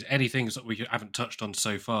trainees? Anything that we haven't touched on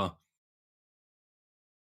so far?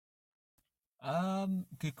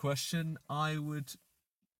 Good question. I would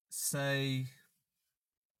say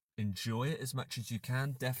enjoy it as much as you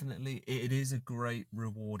can. Definitely, it is a great,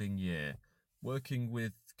 rewarding year. Working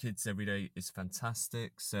with kids every day is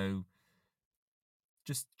fantastic. So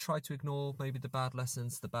just try to ignore maybe the bad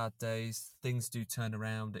lessons, the bad days. Things do turn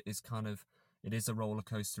around. It is a roller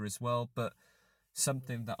coaster as well. But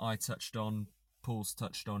something that I touched on, Paul's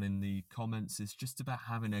touched on in the comments, is just about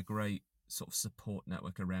having a great sort of support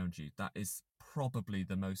network around you. That is probably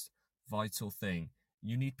the most vital thing.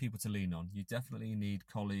 You need people to lean on. You definitely need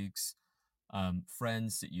colleagues,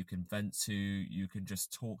 friends that you can vent to. You can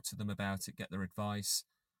just talk to them about it, get their advice,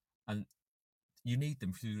 and you need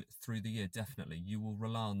them through the year. Definitely, you will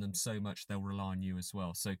rely on them so much, they'll rely on you as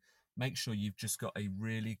well. So make sure you've just got a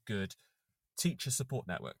really good teacher support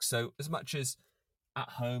network. So as much as at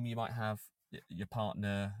home you might have your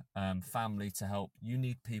partner, family to help, you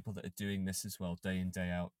need people that are doing this as well, day in, day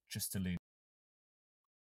out, just to lean.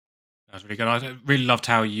 That's really good. I really loved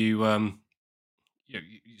how you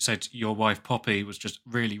said your wife Poppy was just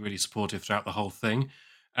really, really supportive throughout the whole thing,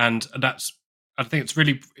 and I think it's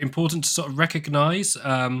really important to sort of recognise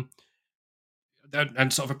and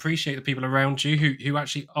sort of appreciate the people around you who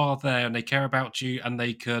actually are there and they care about you and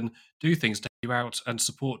they can do things to help you out and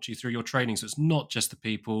support you through your training. So it's not just the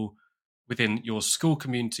people within your school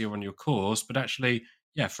community or on your course, but actually,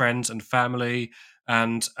 friends and family,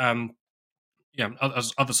 and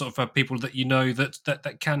other sort of people that you know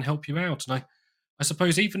that can help you out. And I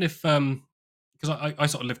suppose even if because I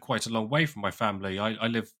sort of live quite a long way from my family. I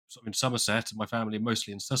live sort of in Somerset, and my family are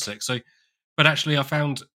mostly in Sussex. So, but actually, I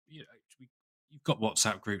found you've got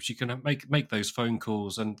WhatsApp groups. You can make those phone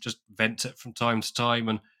calls and just vent it from time to time.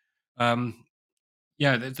 And um,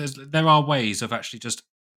 there are ways of actually just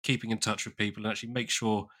keeping in touch with people and actually make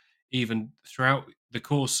sure even throughout the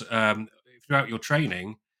course, throughout your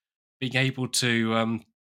training, being able to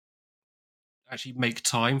actually make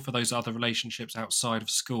time for those other relationships outside of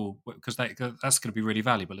school, because that's going to be really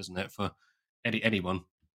valuable, isn't it, for anyone?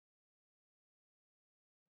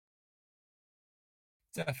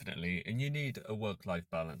 Definitely. And you need a work-life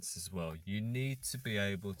balance as well. You need to be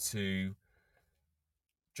able to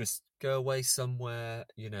just go away somewhere,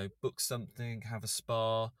 book something, have a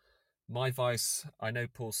spa. My vice, I know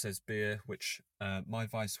Paul says beer, which my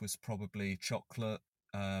vice was probably chocolate.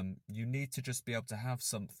 You need to just be able to have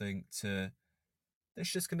something that's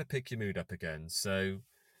just going to pick your mood up again. So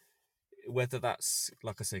whether that's,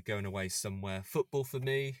 like I say, going away somewhere, football for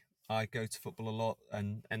me, I go to football a lot,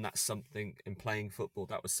 and that's something, in playing football,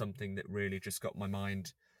 that was something that really just got my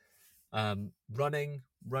mind.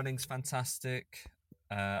 Running's fantastic.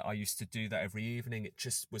 I used to do that every evening. It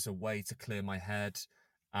just was a way to clear my head,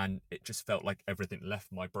 and it just felt like everything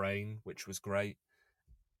left my brain, which was great.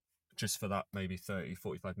 Just for that maybe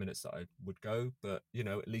 30-45 minutes that I would go, but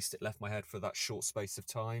at least it left my head for that short space of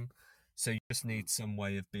time. So you just need some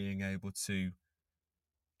way of being able to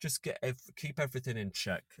just keep everything in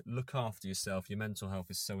check, look after yourself. Your mental health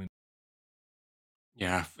is so important.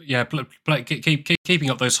 Keeping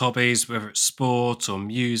up those hobbies, whether it's sport or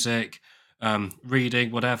music, reading,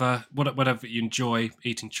 whatever you enjoy,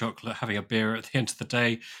 eating chocolate, having a beer at the end of the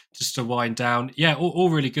day, just to wind down. Yeah, all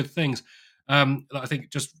really good things. That I think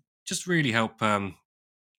just really help.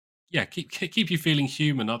 Keep you feeling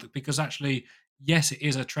human. Because actually, yes, it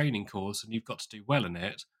is a training course, and you've got to do well in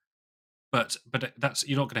it. But that's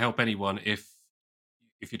you're not going to help anyone if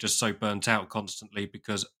you're just so burnt out constantly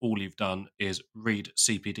because all you've done is read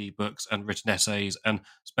CPD books and written essays and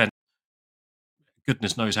spend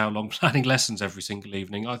goodness knows how long planning lessons every single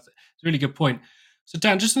evening. It's a really good point. So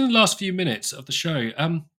Dan, just in the last few minutes of the show,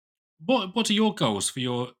 what are your goals for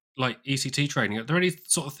your ECT training? Are there any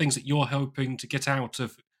sort of things that you're hoping to get out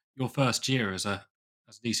of your first year as an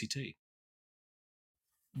ECT?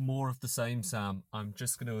 More of the same, Sam. I'm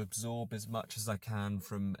just going to absorb as much as I can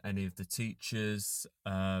from any of the teachers.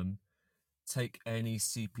 Take any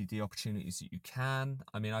CPD opportunities that you can.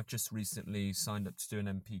 I mean, I've just recently signed up to do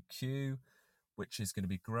an MPQ, which is going to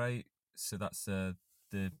be great. So that's the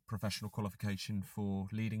professional qualification for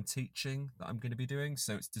leading teaching that I'm going to be doing.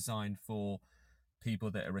 So it's designed for people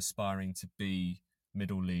that are aspiring to be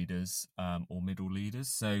middle leaders or middle leaders.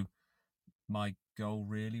 So my goal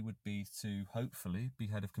really would be to hopefully be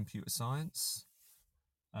head of computer science.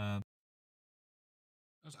 It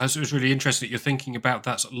was really interesting that you're thinking about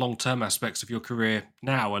that sort of long-term aspects of your career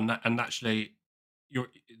now, and actually you're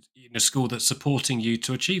in a school that's supporting you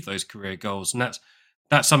to achieve those career goals, and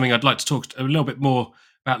that's something I'd like to talk a little bit more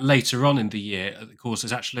about later on in the year. Of course,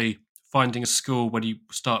 is actually finding a school when you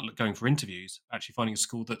start going for interviews. Actually, finding a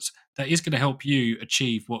school that is going to help you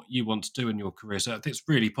achieve what you want to do in your career. So I think it's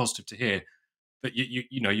really positive to hear that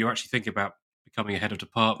you're actually thinking about becoming a head of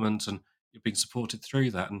department and you're being supported through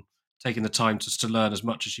that and taking the time to learn as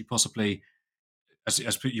much as you possibly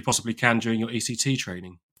can during your ECT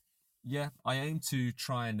training. Yeah, I aim to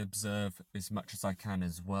try and observe as much as I can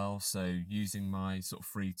as well. So using my sort of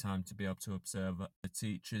free time to be able to observe the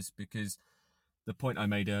teachers, because the point I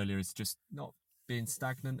made earlier is just not being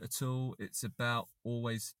stagnant at all. It's about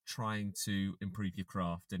always trying to improve your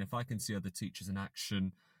craft. And if I can see other teachers in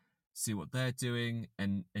action, see what they're doing,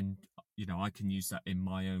 and I can use that in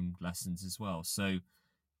my own lessons as well. So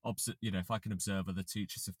if I can observe other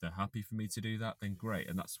teachers, if they're happy for me to do that, then great.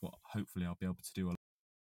 And that's what hopefully I'll be able to do.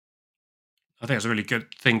 I think it's a really good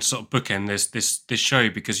thing to sort of bookend this show,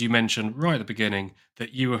 because you mentioned right at the beginning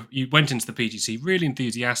that you went into the PGC really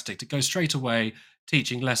enthusiastic to go straight away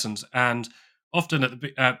teaching lessons, and often at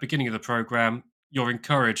the beginning of the program you're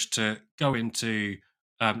encouraged to go into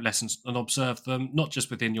lessons and observe them, not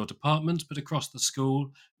just within your department but across the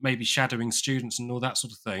school, maybe shadowing students and all that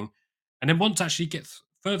sort of thing. And then once actually get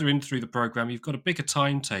further in through the program, you've got a bigger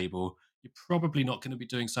timetable. You're probably not going to be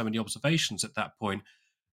doing so many observations at that point.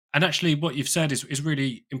 And actually, what you've said is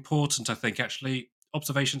really important. I think actually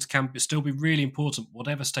observations can still be really important,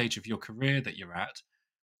 whatever stage of your career that you're at,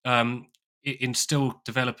 in still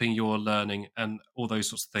developing your learning and all those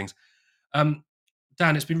sorts of things.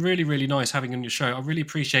 Dan, it's been really, really nice having you on your show. I really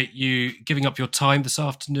appreciate you giving up your time this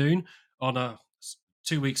afternoon on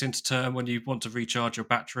 2 weeks into term when you want to recharge your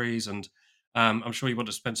batteries, and I'm sure you want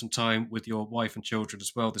to spend some time with your wife and children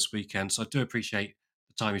as well this weekend. So I do appreciate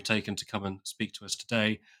the time you've taken to come and speak to us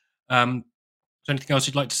today. Is there anything else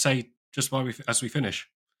you'd like to say just as we finish?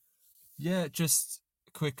 Yeah, just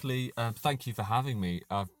quickly, thank you for having me.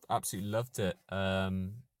 I've absolutely loved it.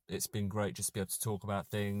 It's been great just to be able to talk about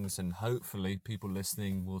things, and hopefully people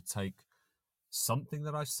listening will take something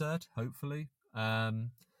that I've said, hopefully.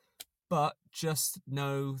 But just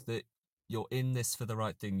know that you're in this for the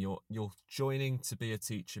right thing. You're joining to be a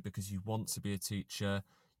teacher because you want to be a teacher.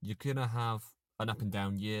 You're going to have an up and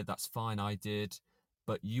down year. That's fine. I did.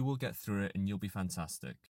 But you will get through it and you'll be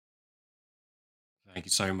fantastic. Thank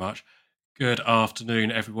you so much. Good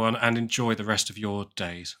afternoon, everyone, and enjoy the rest of your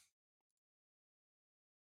days.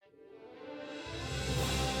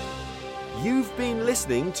 You've been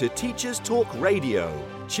listening to Teachers Talk Radio.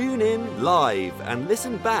 Tune in live and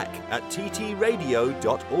listen back at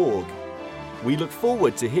ttradio.org. We look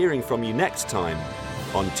forward to hearing from you next time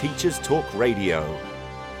on Teachers Talk Radio.